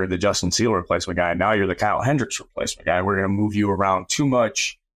longer the Justin Steele replacement guy. Now you're the Kyle Hendricks replacement guy. We're going to move you around too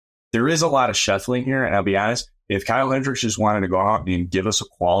much. There is a lot of shuffling here. And I'll be honest, if Kyle Hendricks just wanted to go out and give us a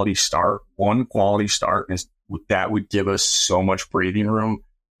quality start, one quality start, that would give us so much breathing room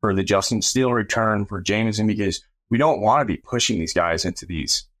for the Justin Steele return, for Jameson, because we don't want to be pushing these guys into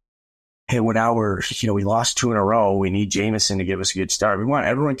these. Hey, well, now we lost 2 in a row. We need Jameson to give us a good start. We want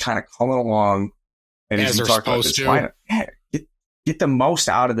everyone kind of coming along. And as they're supposed to. Lineup, get the most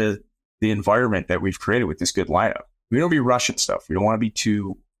out of the environment that we've created with this good lineup. We don't be rushing stuff. We don't want to be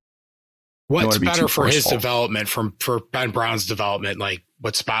too. What's better for his development, for Ben Brown's development? Like,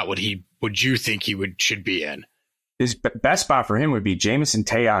 what spot would you think he should be in? His best spot for him would be Jameson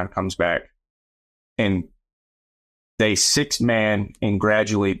Taillon comes back, and they 6-man and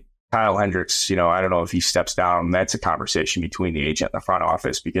gradually Kyle Hendricks. I don't know if he steps down. That's a conversation between the agent and the front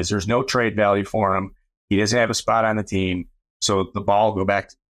office, because there's no trade value for him. He doesn't have a spot on the team, so the ball will go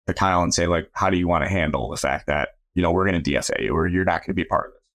back to Kyle and say, like, how do you want to handle the fact that we're going to DFA you, or you're not going to be a part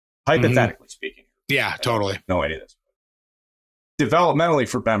of this? Hypothetically speaking. Yeah, totally. No idea this. Developmentally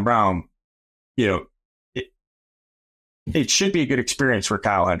for Ben Brown, it should be a good experience for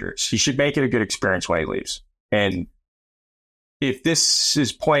Kyle Hendricks. He should make it a good experience when he leaves. And if this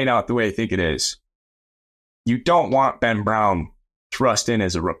is playing out the way I think it is, you don't want Ben Brown thrust in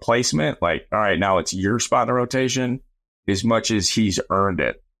as a replacement. Like, all right, now it's your spot in the rotation, as much as he's earned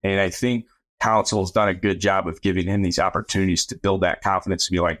it. And I think Council's done a good job of giving him these opportunities to build that confidence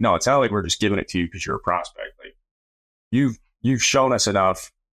to be like, no, it's not like we're just giving it to you because you're a prospect. Like, you've shown us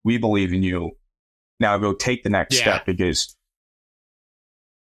enough. We believe in you. Now go take the next step, because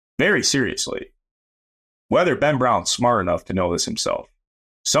very seriously, whether Ben Brown's smart enough to know this himself,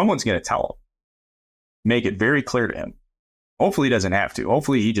 someone's going to tell him. Make it very clear to him. Hopefully he doesn't have to.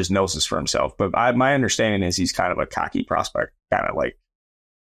 Hopefully he just knows this for himself. But my understanding is he's kind of a cocky prospect, kind of like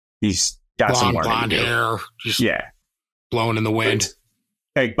he's got some blonde hair, just blowing in the wind.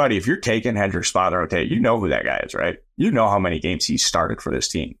 But, hey, buddy, if you're taking Hendricks' spot to rotate, you know who that guy is, right? You know how many games he's started for this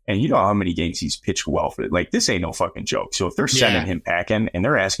team, and you know how many games he's pitched well for it. Like, this ain't no fucking joke. So if they're sending him packing and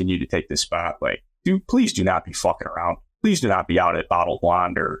they're asking you to take this spot, like, dude, please do not be fucking around. Please do not be out at Bottled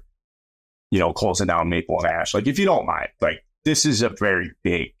Blonde or, closing down Maple and Ash. Like, if you don't mind, like, this is a very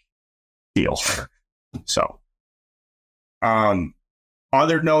big deal. So,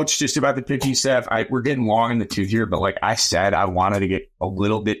 other notes just about the pitching staff. We're getting long in the tooth here, but like I said, I wanted to get a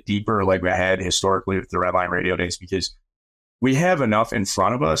little bit deeper, like I had historically with the Red Line Radio days, because we have enough in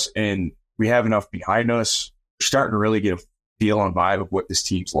front of us and we have enough behind us. We're starting to really get a feel and vibe of what this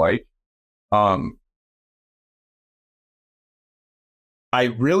team's like. I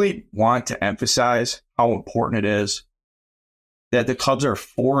really want to emphasize how important it is that the Cubs are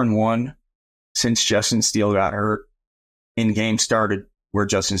 4-1 since Justin Steele got hurt in games started where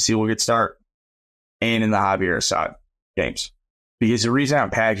Justin Steele will get start, and in the Javier Assad games. Because the reason I'm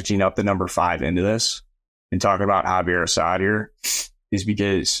packaging up the number 5 into this and talking about Javier Assad here is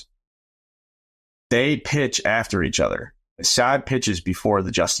because they pitch after each other. Assad pitches before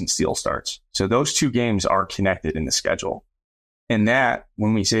the Justin Steele starts. So those 2 games are connected in the schedule. And that,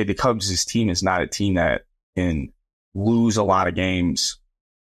 when we say the Cubs' team is not a team that can lose a lot of games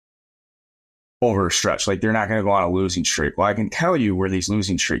over a stretch, like they're not going to go on a losing streak. Well, I can tell you where these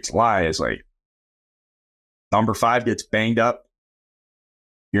losing streaks lie is like number 5 gets banged up.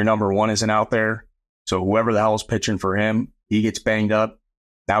 Your number 1 isn't out there. So whoever the hell is pitching for him, he gets banged up.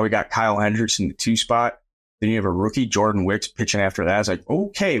 Now we got Kyle Hendricks in the 2 spot. Then you have a rookie, Jordan Wicks, pitching after that. It's like,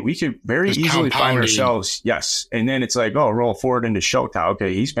 okay, we could very easily find ourselves. Yes. And then it's like, roll forward into Shota.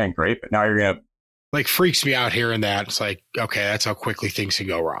 Okay, he's been great, but now you're going to. Like, freaks me out hearing that. It's like, okay, that's how quickly things can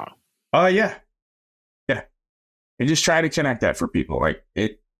go wrong. Yeah. Yeah. And just try to connect that for people. Like,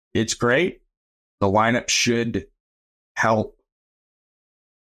 it's great. The lineup should help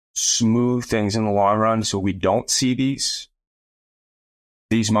smooth things in the long run so we don't see these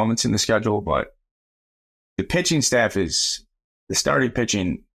moments in the schedule, but the pitching staff is the starting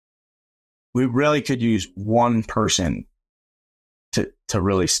pitching. We really could use one person to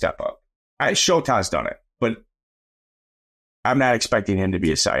really step up. Shota's done it, but I'm not expecting him to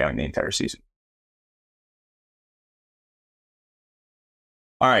be a Cy Young the entire season.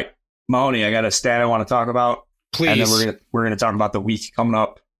 All right, Mahoney, I got a stat I want to talk about. Please. And then we're gonna talk about the week coming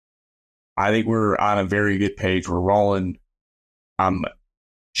up. I think we're on a very good page. We're rolling. I'm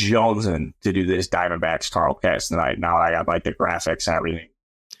jonesing to do this Diamondbacks Carlcast tonight. Now I got like the graphics and everything.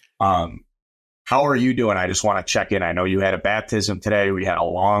 How are you doing? I just want to check in. I know you had a baptism today. We had a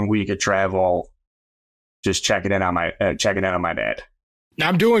long week of travel. Just checking in on my dad.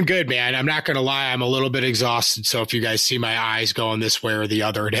 I'm doing good, man. I'm not going to lie. I'm a little bit exhausted. So if you guys see my eyes going this way or the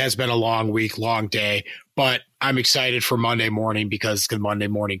other, it has been a long week, long day, but I'm excited for Monday morning because it's the Monday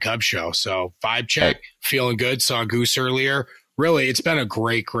morning Cubs show. So vibe check, feeling good. Saw Goose earlier. Really, it's been a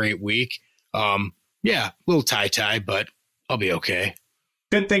great week. Yeah, a little tie, but I'll be okay.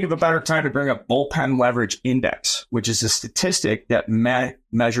 Couldn't think of a better time to bring up bullpen leverage index, which is a statistic that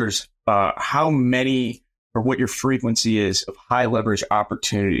measures how many or what your frequency is of high leverage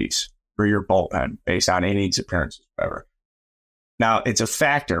opportunities for your bullpen based on innings, appearances, whatever. Now, it's a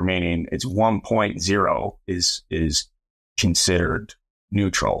factor, meaning it's 1.0 is considered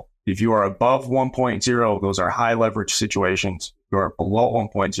neutral. If you are above 1.0, those are high leverage situations. If you are below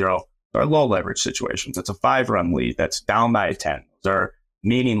 1.0, those are low leverage situations. It's a 5-run lead that's down by a 10. Those are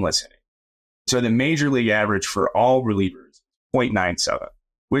meaningless innings. So the major league average for all relievers is 0.97,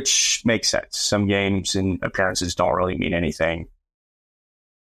 which makes sense. Some games and appearances don't really mean anything.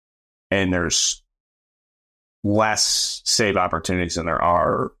 And there's less save opportunities than there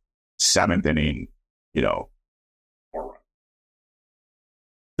are seventh inning, 4-run.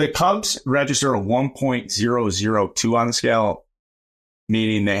 The Cubs register a 1.002 on the scale,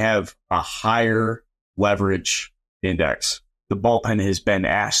 meaning they have a higher leverage index. The bullpen has been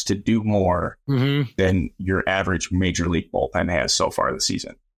asked to do more than your average major league bullpen has so far this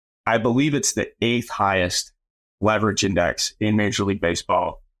season. I believe it's the 8th highest leverage index in Major League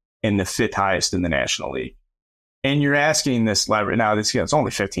Baseball and the 5th highest in the National League. And you're asking this leverage. Now, it's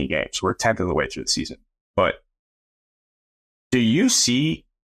only 15 games. We're 10th of the way through the season. But do you see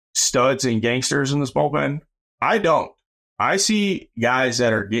studs and gangsters in this bullpen? I don't. I see guys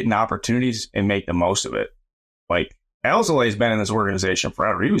that are getting opportunities and make the most of it. Like, Alzolay's been in this organization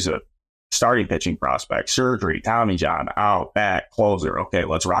forever. He was a starting pitching prospect, surgery, Tommy John, out, back, closer. Okay,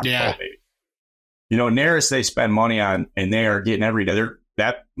 let's rock the ball, baby. Neris they spend money on, and they are getting every day.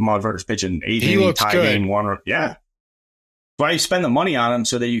 That motherfucker's pitching 8 inning, tie game, 1. Yeah. Why you spend the money on him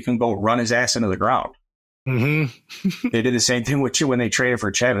so that you can go run his ass into the ground? Mm-hmm. They did the same thing with you when they traded for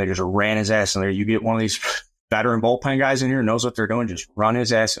Chapman. They just ran his ass in there. You get one of these veteran bullpen guys in here, knows what they're doing, just run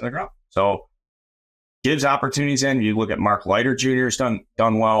his ass in the ground. So gives opportunities in. You look at Mark Leiter Jr. has done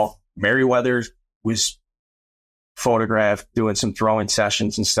well. Merriweather was photographed doing some throwing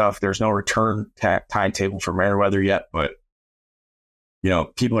sessions and stuff. There's no return timetable for Merriweather yet, but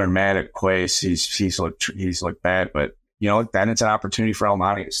people are mad at Quace. He's looked bad, but then it's an opportunity for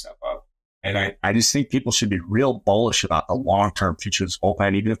Mahoney to step up. And I just think people should be real bullish about the long-term future of this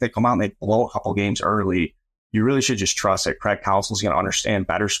bullpen. Even if they come out and they blow a couple games early, you really should just trust that Craig Counsell's going to understand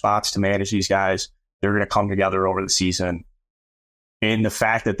better spots to manage these guys. They're going to come together over the season. And the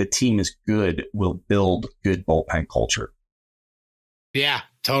fact that the team is good will build good bullpen culture. Yeah,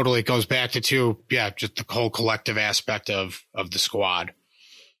 totally. It goes back to just the whole collective aspect of the squad.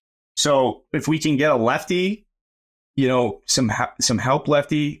 So if we can get a lefty, some help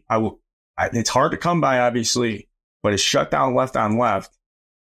lefty, it's hard to come by, obviously, but it's shut down left on left,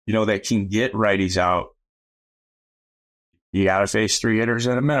 that can get righties out. You got to face 3 hitters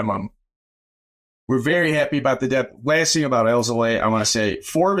at a minimum. We're very happy about the depth. Last thing about Alzolay, I want to say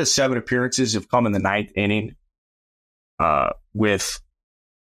 4 of his 7 appearances have come in the 9th inning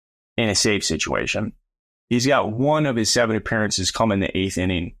in a save situation. He's got 1 of his 7 appearances come in the 8th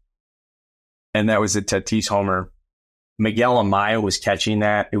inning, and that was the Tatis homer. Miguel Amaya was catching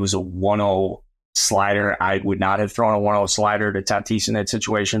that. It was a 1-0 slider. I would not have thrown a 1-0 slider to Tatis in that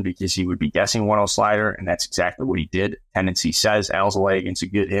situation because he would be guessing 1-0 slider, and that's exactly what he did. Tendency says Alzolay against a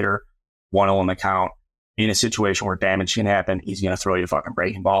good hitter, 1-0 in the count. In a situation where damage can happen, he's going to throw you a fucking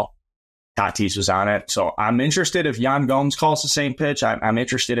breaking ball. Tatis was on it. So I'm interested if Yan Gomes calls the same pitch. I'm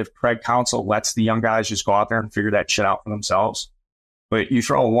interested if Craig Counsell lets the young guys just go out there and figure that shit out for themselves. But you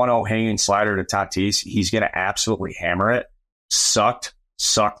throw a 1-0 hanging slider to Tatis, he's going to absolutely hammer it. Sucked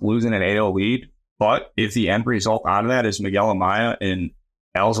losing an 8-0 lead. But if the end result out of that is Miguel Amaya and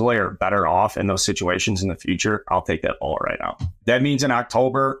Alzolay are better off in those situations in the future, I'll take that ball right now. That means in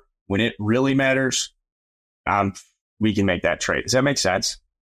October, when it really matters, we can make that trade. Does that make sense?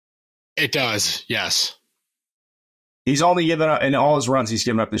 It does, yes. He's only given up, in all his runs he's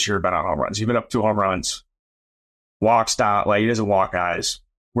given up this year, been on home runs. He's given up 2 home runs. Walks down, he doesn't walk guys.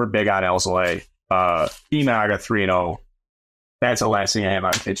 We're big on Alzolay. Imag 3-0. That's the last thing I have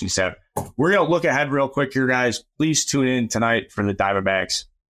on the pitching staff. We're going to look ahead real quick here, guys. Please tune in tonight for the Diamondbacks.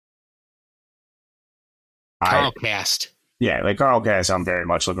 Carlcast. Yeah, Carlcast I'm very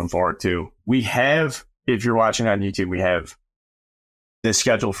much looking forward to. We have, if you're watching on YouTube, we have the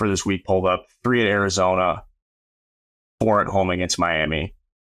schedule for this week pulled up. 3 at Arizona, 4 at home against Miami.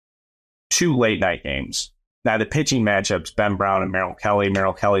 2 late night games. Now, the pitching matchups, Ben Brown and Merrill Kelly.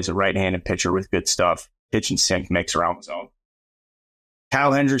 Merrill Kelly's a right-handed pitcher with good stuff. Pitch and sink mix around the zone.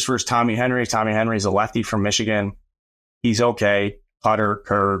 Kyle Hendricks versus Tommy Henry. Tommy Henry's a lefty from Michigan. He's okay. Putter,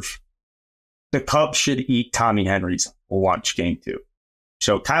 curve. The Cubs should eat Tommy Henry's lunch game 2.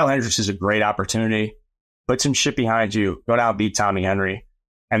 So Kyle Hendricks is a great opportunity. Put some shit behind you. Go down and beat Tommy Henry.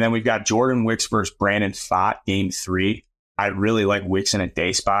 And then we've got Jordan Wicks versus Brandon Pfaadt, game 3. I really like Wicks in a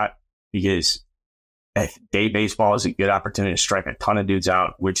day spot because day baseball is a good opportunity to strike a ton of dudes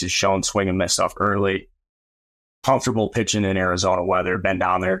out. Wicks has shown swing and miss stuff early. Comfortable pitching in Arizona weather, been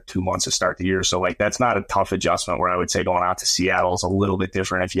down there 2 months to start the year. So like that's not a tough adjustment where I would say going out to Seattle is a little bit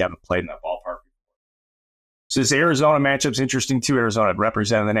different if you haven't played in that ballpark. So this Arizona matchup's interesting too. Arizona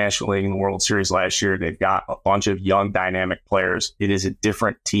represented the National League in the World Series last year. They've got a bunch of young dynamic players. It is a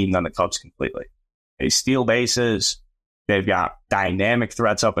different team than the Cubs completely. They steal bases. They've got dynamic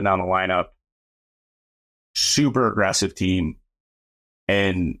threats up and down the lineup. Super aggressive team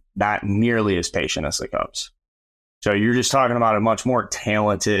and not nearly as patient as the Cubs. So you're just talking about a much more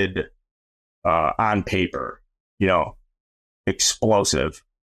talented, on paper, explosive.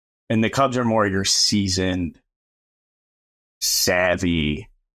 And the Cubs are more your seasoned, savvy,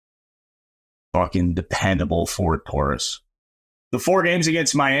 fucking dependable Ford Taurus. The 4 games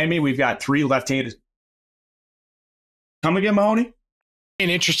against Miami, we've got 3 left-handed. Come again, Mahoney? An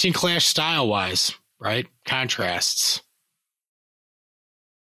interesting clash style-wise, right? Contrasts.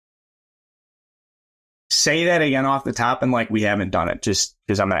 Say that again off the top and like we haven't done it, just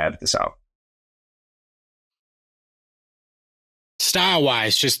because I'm going to edit this out.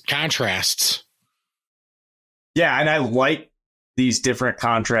 Style-wise, just contrasts. Yeah, and I like these different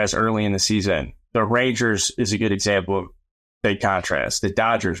contrasts early in the season. The Rangers is a good example of big contrast. The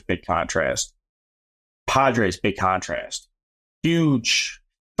Dodgers, big contrast. Padres, big contrast. Huge,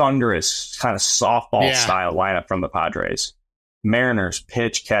 thunderous, kind of softball style lineup from the Padres. Mariners,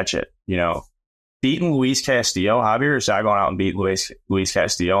 pitch, catch it, Beating Luis Castillo, Javier Rizzo going out and beat Luis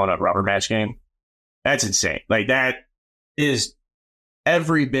Castillo in a rubber match game. That's insane. Like, that is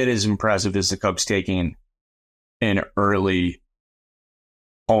every bit as impressive as the Cubs taking an early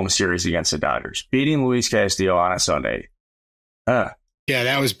home series against the Dodgers. Beating Luis Castillo on a Sunday. Yeah,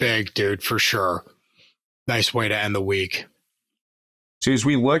 that was big, dude, for sure. Nice way to end the week. So as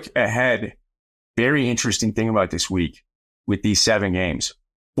we look ahead, very interesting thing about this week with these 7 games.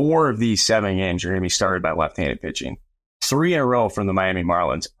 4 of these 7 games are going to be started by left-handed pitching. 3 in a row from the Miami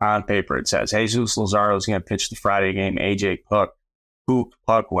Marlins. On paper, it says Jesus Luzardo is going to pitch the Friday game. AJ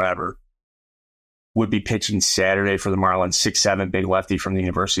Puck, whatever, would be pitching Saturday for the Marlins. 6'7", big lefty from the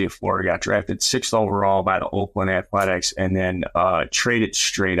University of Florida. Got drafted 6th overall by the Oakland Athletics and then traded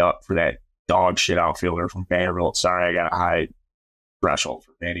straight up for that dog shit outfielder from Vanderbilt. Sorry, I got a high threshold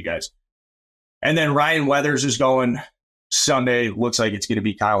for Vandy guys. And then Ryan Weathers is going Sunday. Looks like it's going to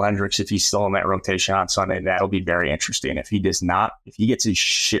be Kyle Hendricks if he's still in that rotation on Sunday. That'll be very interesting. If he does not, if he gets his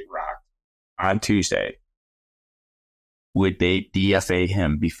shit rocked on Tuesday, would they DFA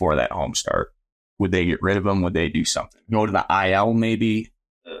him before that home start? Would they get rid of him? Would they do something? Go to the IL maybe?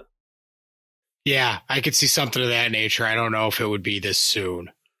 Yeah, I could see something of that nature. I don't know if it would be this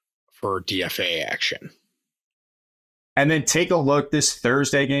soon for DFA action. And then take a look this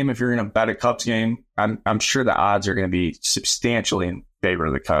Thursday game. If you're going to bet a Cubs game, I'm sure the odds are going to be substantially in favor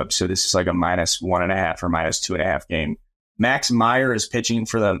of the Cubs. So this is like a -1.5 or -2.5 game. Max Meyer is pitching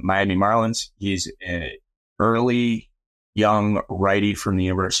for the Miami Marlins. He's an early, young righty from the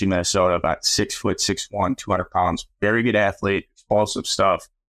University of Minnesota, about 6 foot, 6'1", 200 pounds. Very good athlete, explosive stuff.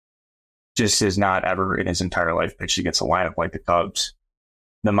 Just has not ever in his entire life pitched against a lineup like the Cubs.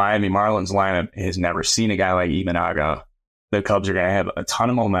 The Miami Marlins lineup has never seen a guy like Imanaga. The Cubs are going to have a ton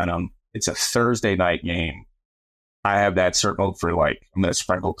of momentum. It's a Thursday night game. I have that circled for I'm going to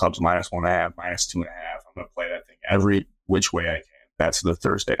sprinkle Cubs -1.5, -2.5. I'm going to play that thing every which way I can. That's the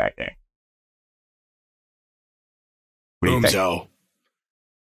Thursday night game. Boomzo.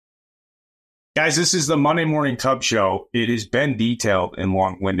 Guys, this is the Monday Morning Cub Show. It has been detailed and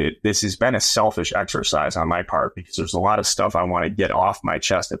long-winded. This has been a selfish exercise on my part because there's a lot of stuff I want to get off my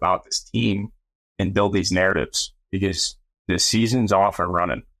chest about this team and build these narratives because the season's off and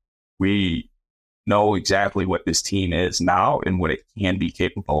running. We know exactly what this team is now and what it can be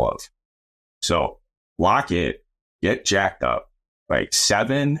capable of. So lock it, get jacked up.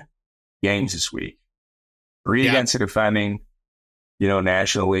 7 games this week. 3 against the defending,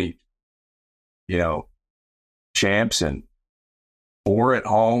 National League, champs, and 4 at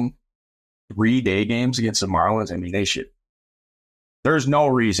home, 3 day games against the Marlins. I mean, they should. There's no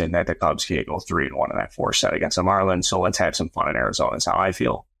reason that the Cubs can't go 3-1 in that 4 set against the Marlins. So let's have some fun in Arizona. That's how I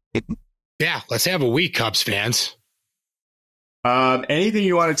feel. Yeah, let's have a week, Cubs fans. Anything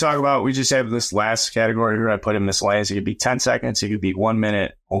you want to talk about? We just have this last category here. I put in miscellaneous. It could be 10 seconds. It could be 1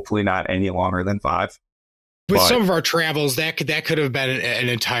 minute. Hopefully not any longer than 5. With some of our travels, that could have been an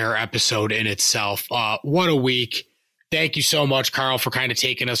entire episode in itself. What a week. Thank you so much, Carl, for kind of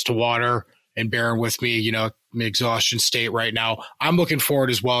taking us to water and bearing with me. exhaustion state right now. I'm looking forward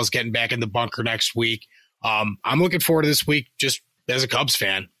as well as getting back in the bunker next week. I'm looking forward to this week just as a Cubs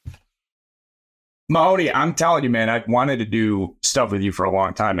fan. Mahoney, I'm telling you, man, I've wanted to do stuff with you for a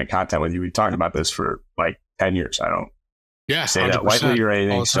long time and content with you. We've talked about this for like 10 years. I don't say that lightly or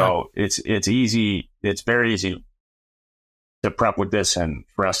anything. So it's easy. It's very easy to prep with this and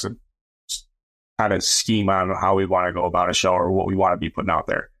for us to kind of scheme on how we want to go about a show or what we want to be putting out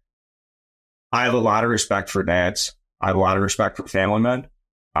there. I have a lot of respect for dads. I have a lot of respect for family men.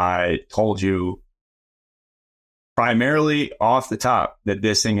 I told you primarily off the top that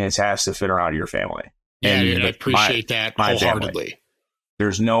this thing has to fit around your family. Yeah, and I appreciate that wholeheartedly. Family.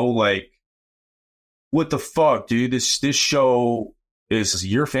 There's no like, what the fuck, dude? This show is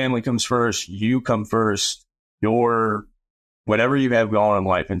your family comes first, you come first, your whatever you have going in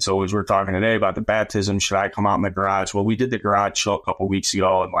life. And so as we're talking today about the baptism, should I come out in the garage? Well, we did the garage show a couple of weeks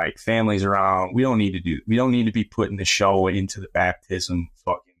ago, and like families around, we don't need to be putting the show into the baptism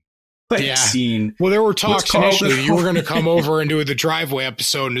fucking scene. Well, there were talks initially you were going to come over and do the driveway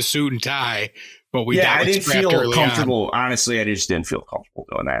episode in a suit and tie, but I didn't feel comfortable. Honestly, I just didn't feel comfortable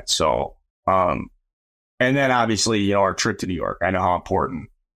doing that. So, and then obviously, our trip to New York. I know how important.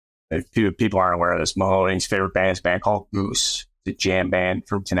 If people aren't aware of this, Mahoney's favorite band is a band called Goose, the jam band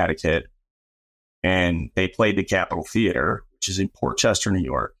from Connecticut. And they played the Capitol Theater, which is in Port Chester, New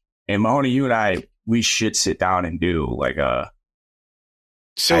York. And Mahoney, you and I, we should sit down and do like a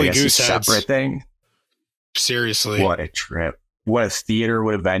silly goose separate thing. Seriously. What a trip. What a theater,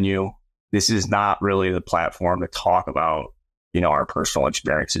 what a venue. This is not really the platform to talk about, our personal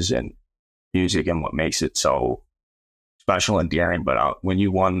experiences in music and what makes it so special and endearing. But when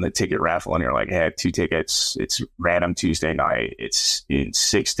you won the ticket raffle and you're like, hey, I have 2 tickets, it's random Tuesday night, it's in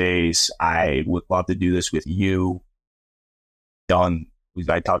 6 days, I would love to do this with you. Done.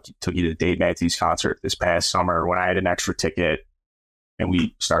 I took you to Dave Matthews concert this past summer when I had an extra ticket and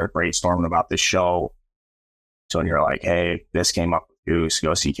we started brainstorming about this show. So when you're like, hey, this came up with Goose,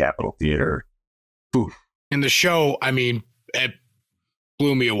 go see Capitol Theater. Oof. And the show, I mean, it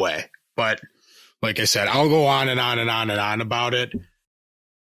blew me away. But like I said, I'll go on and on and on and on about it.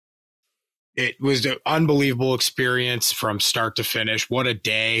 It was an unbelievable experience from start to finish. What a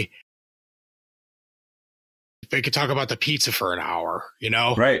day. They could talk about the pizza for an hour,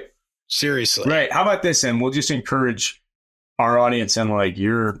 Right. Seriously. Right. How about this? And we'll just encourage our audience and like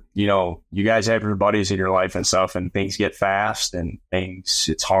you guys have your buddies in your life and stuff, and things get fast and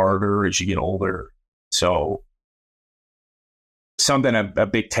it's harder as you get older. So something, a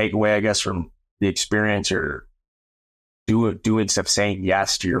big takeaway, I guess, from the experience or doing stuff, saying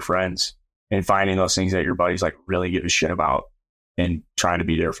yes to your friends and finding those things that your buddies like really give a shit about and trying to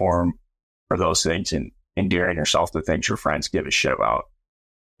be there for them for those things and endearing yourself to things your friends give a shit about,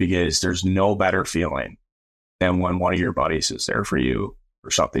 because there's no better feeling than when one of your buddies is there for you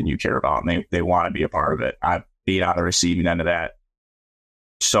for something you care about and they want to be a part of it. I've been on the receiving end of that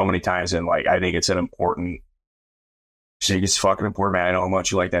so many times, and like I think it's it's fucking important, man. I know how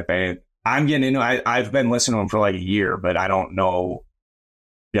much you like that band. I'm getting into I've been listening to them for like a year, but I don't know.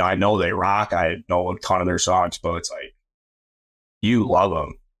 I know they rock. I know a ton of their songs, but it's like, you love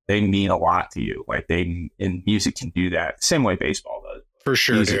them. They mean a lot to you. Like and music can do that. Same way baseball does. For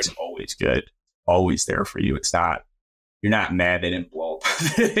sure, music's always good. Always there for you. It's not, you're not mad they didn't blow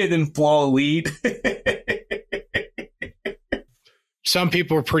a lead. Some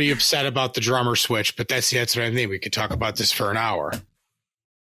people are pretty upset about the drummer switch, but that's what I think. We could talk about this for an hour.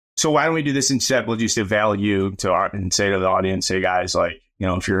 So why don't we do this instead? We'll just value and say to the audience, hey guys, like,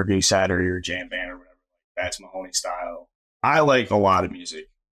 if you're a Goosehead or you're a jam band or whatever, that's Mahoney style. I like a lot of music.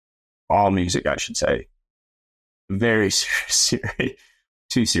 All music, I should say. Very serious.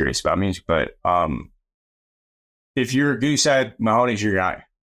 Too serious about music, but if you're a Goosehead, Mahoney's your guy.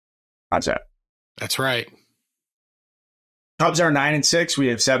 How's that? That's right. Cubs are 9-6. We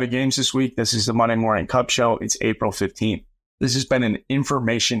have 7 games this week. This is the Monday Morning Cub Show. It's April 15th. This has been an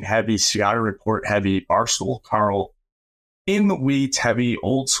information-heavy, Scouter Report-heavy, Barstool Carl, in the weeds heavy,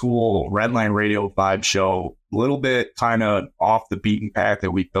 old school Redline Radio vibe show. A little bit kind of off the beaten path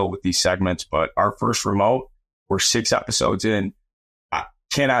that we built with these segments, but our first remote, we're 6 episodes in. I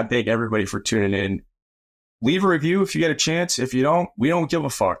cannot thank everybody for tuning in. Leave a review if you get a chance. If you don't, we don't give a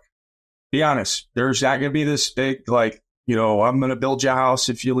fuck. Be honest. There's not going to be this big, like, I'm going to build your house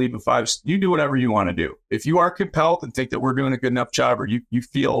if you leave a 5. You do whatever you want to do. If you are compelled and think that we're doing a good enough job, or you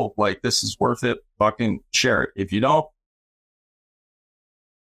feel like this is worth it, fucking share it. If you don't,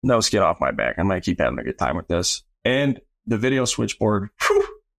 no skin off my back. I might keep having a good time with this. And the video switchboard,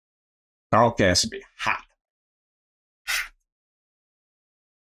 Carl Cassidy, hot.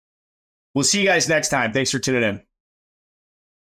 We'll see you guys next time. Thanks for tuning in.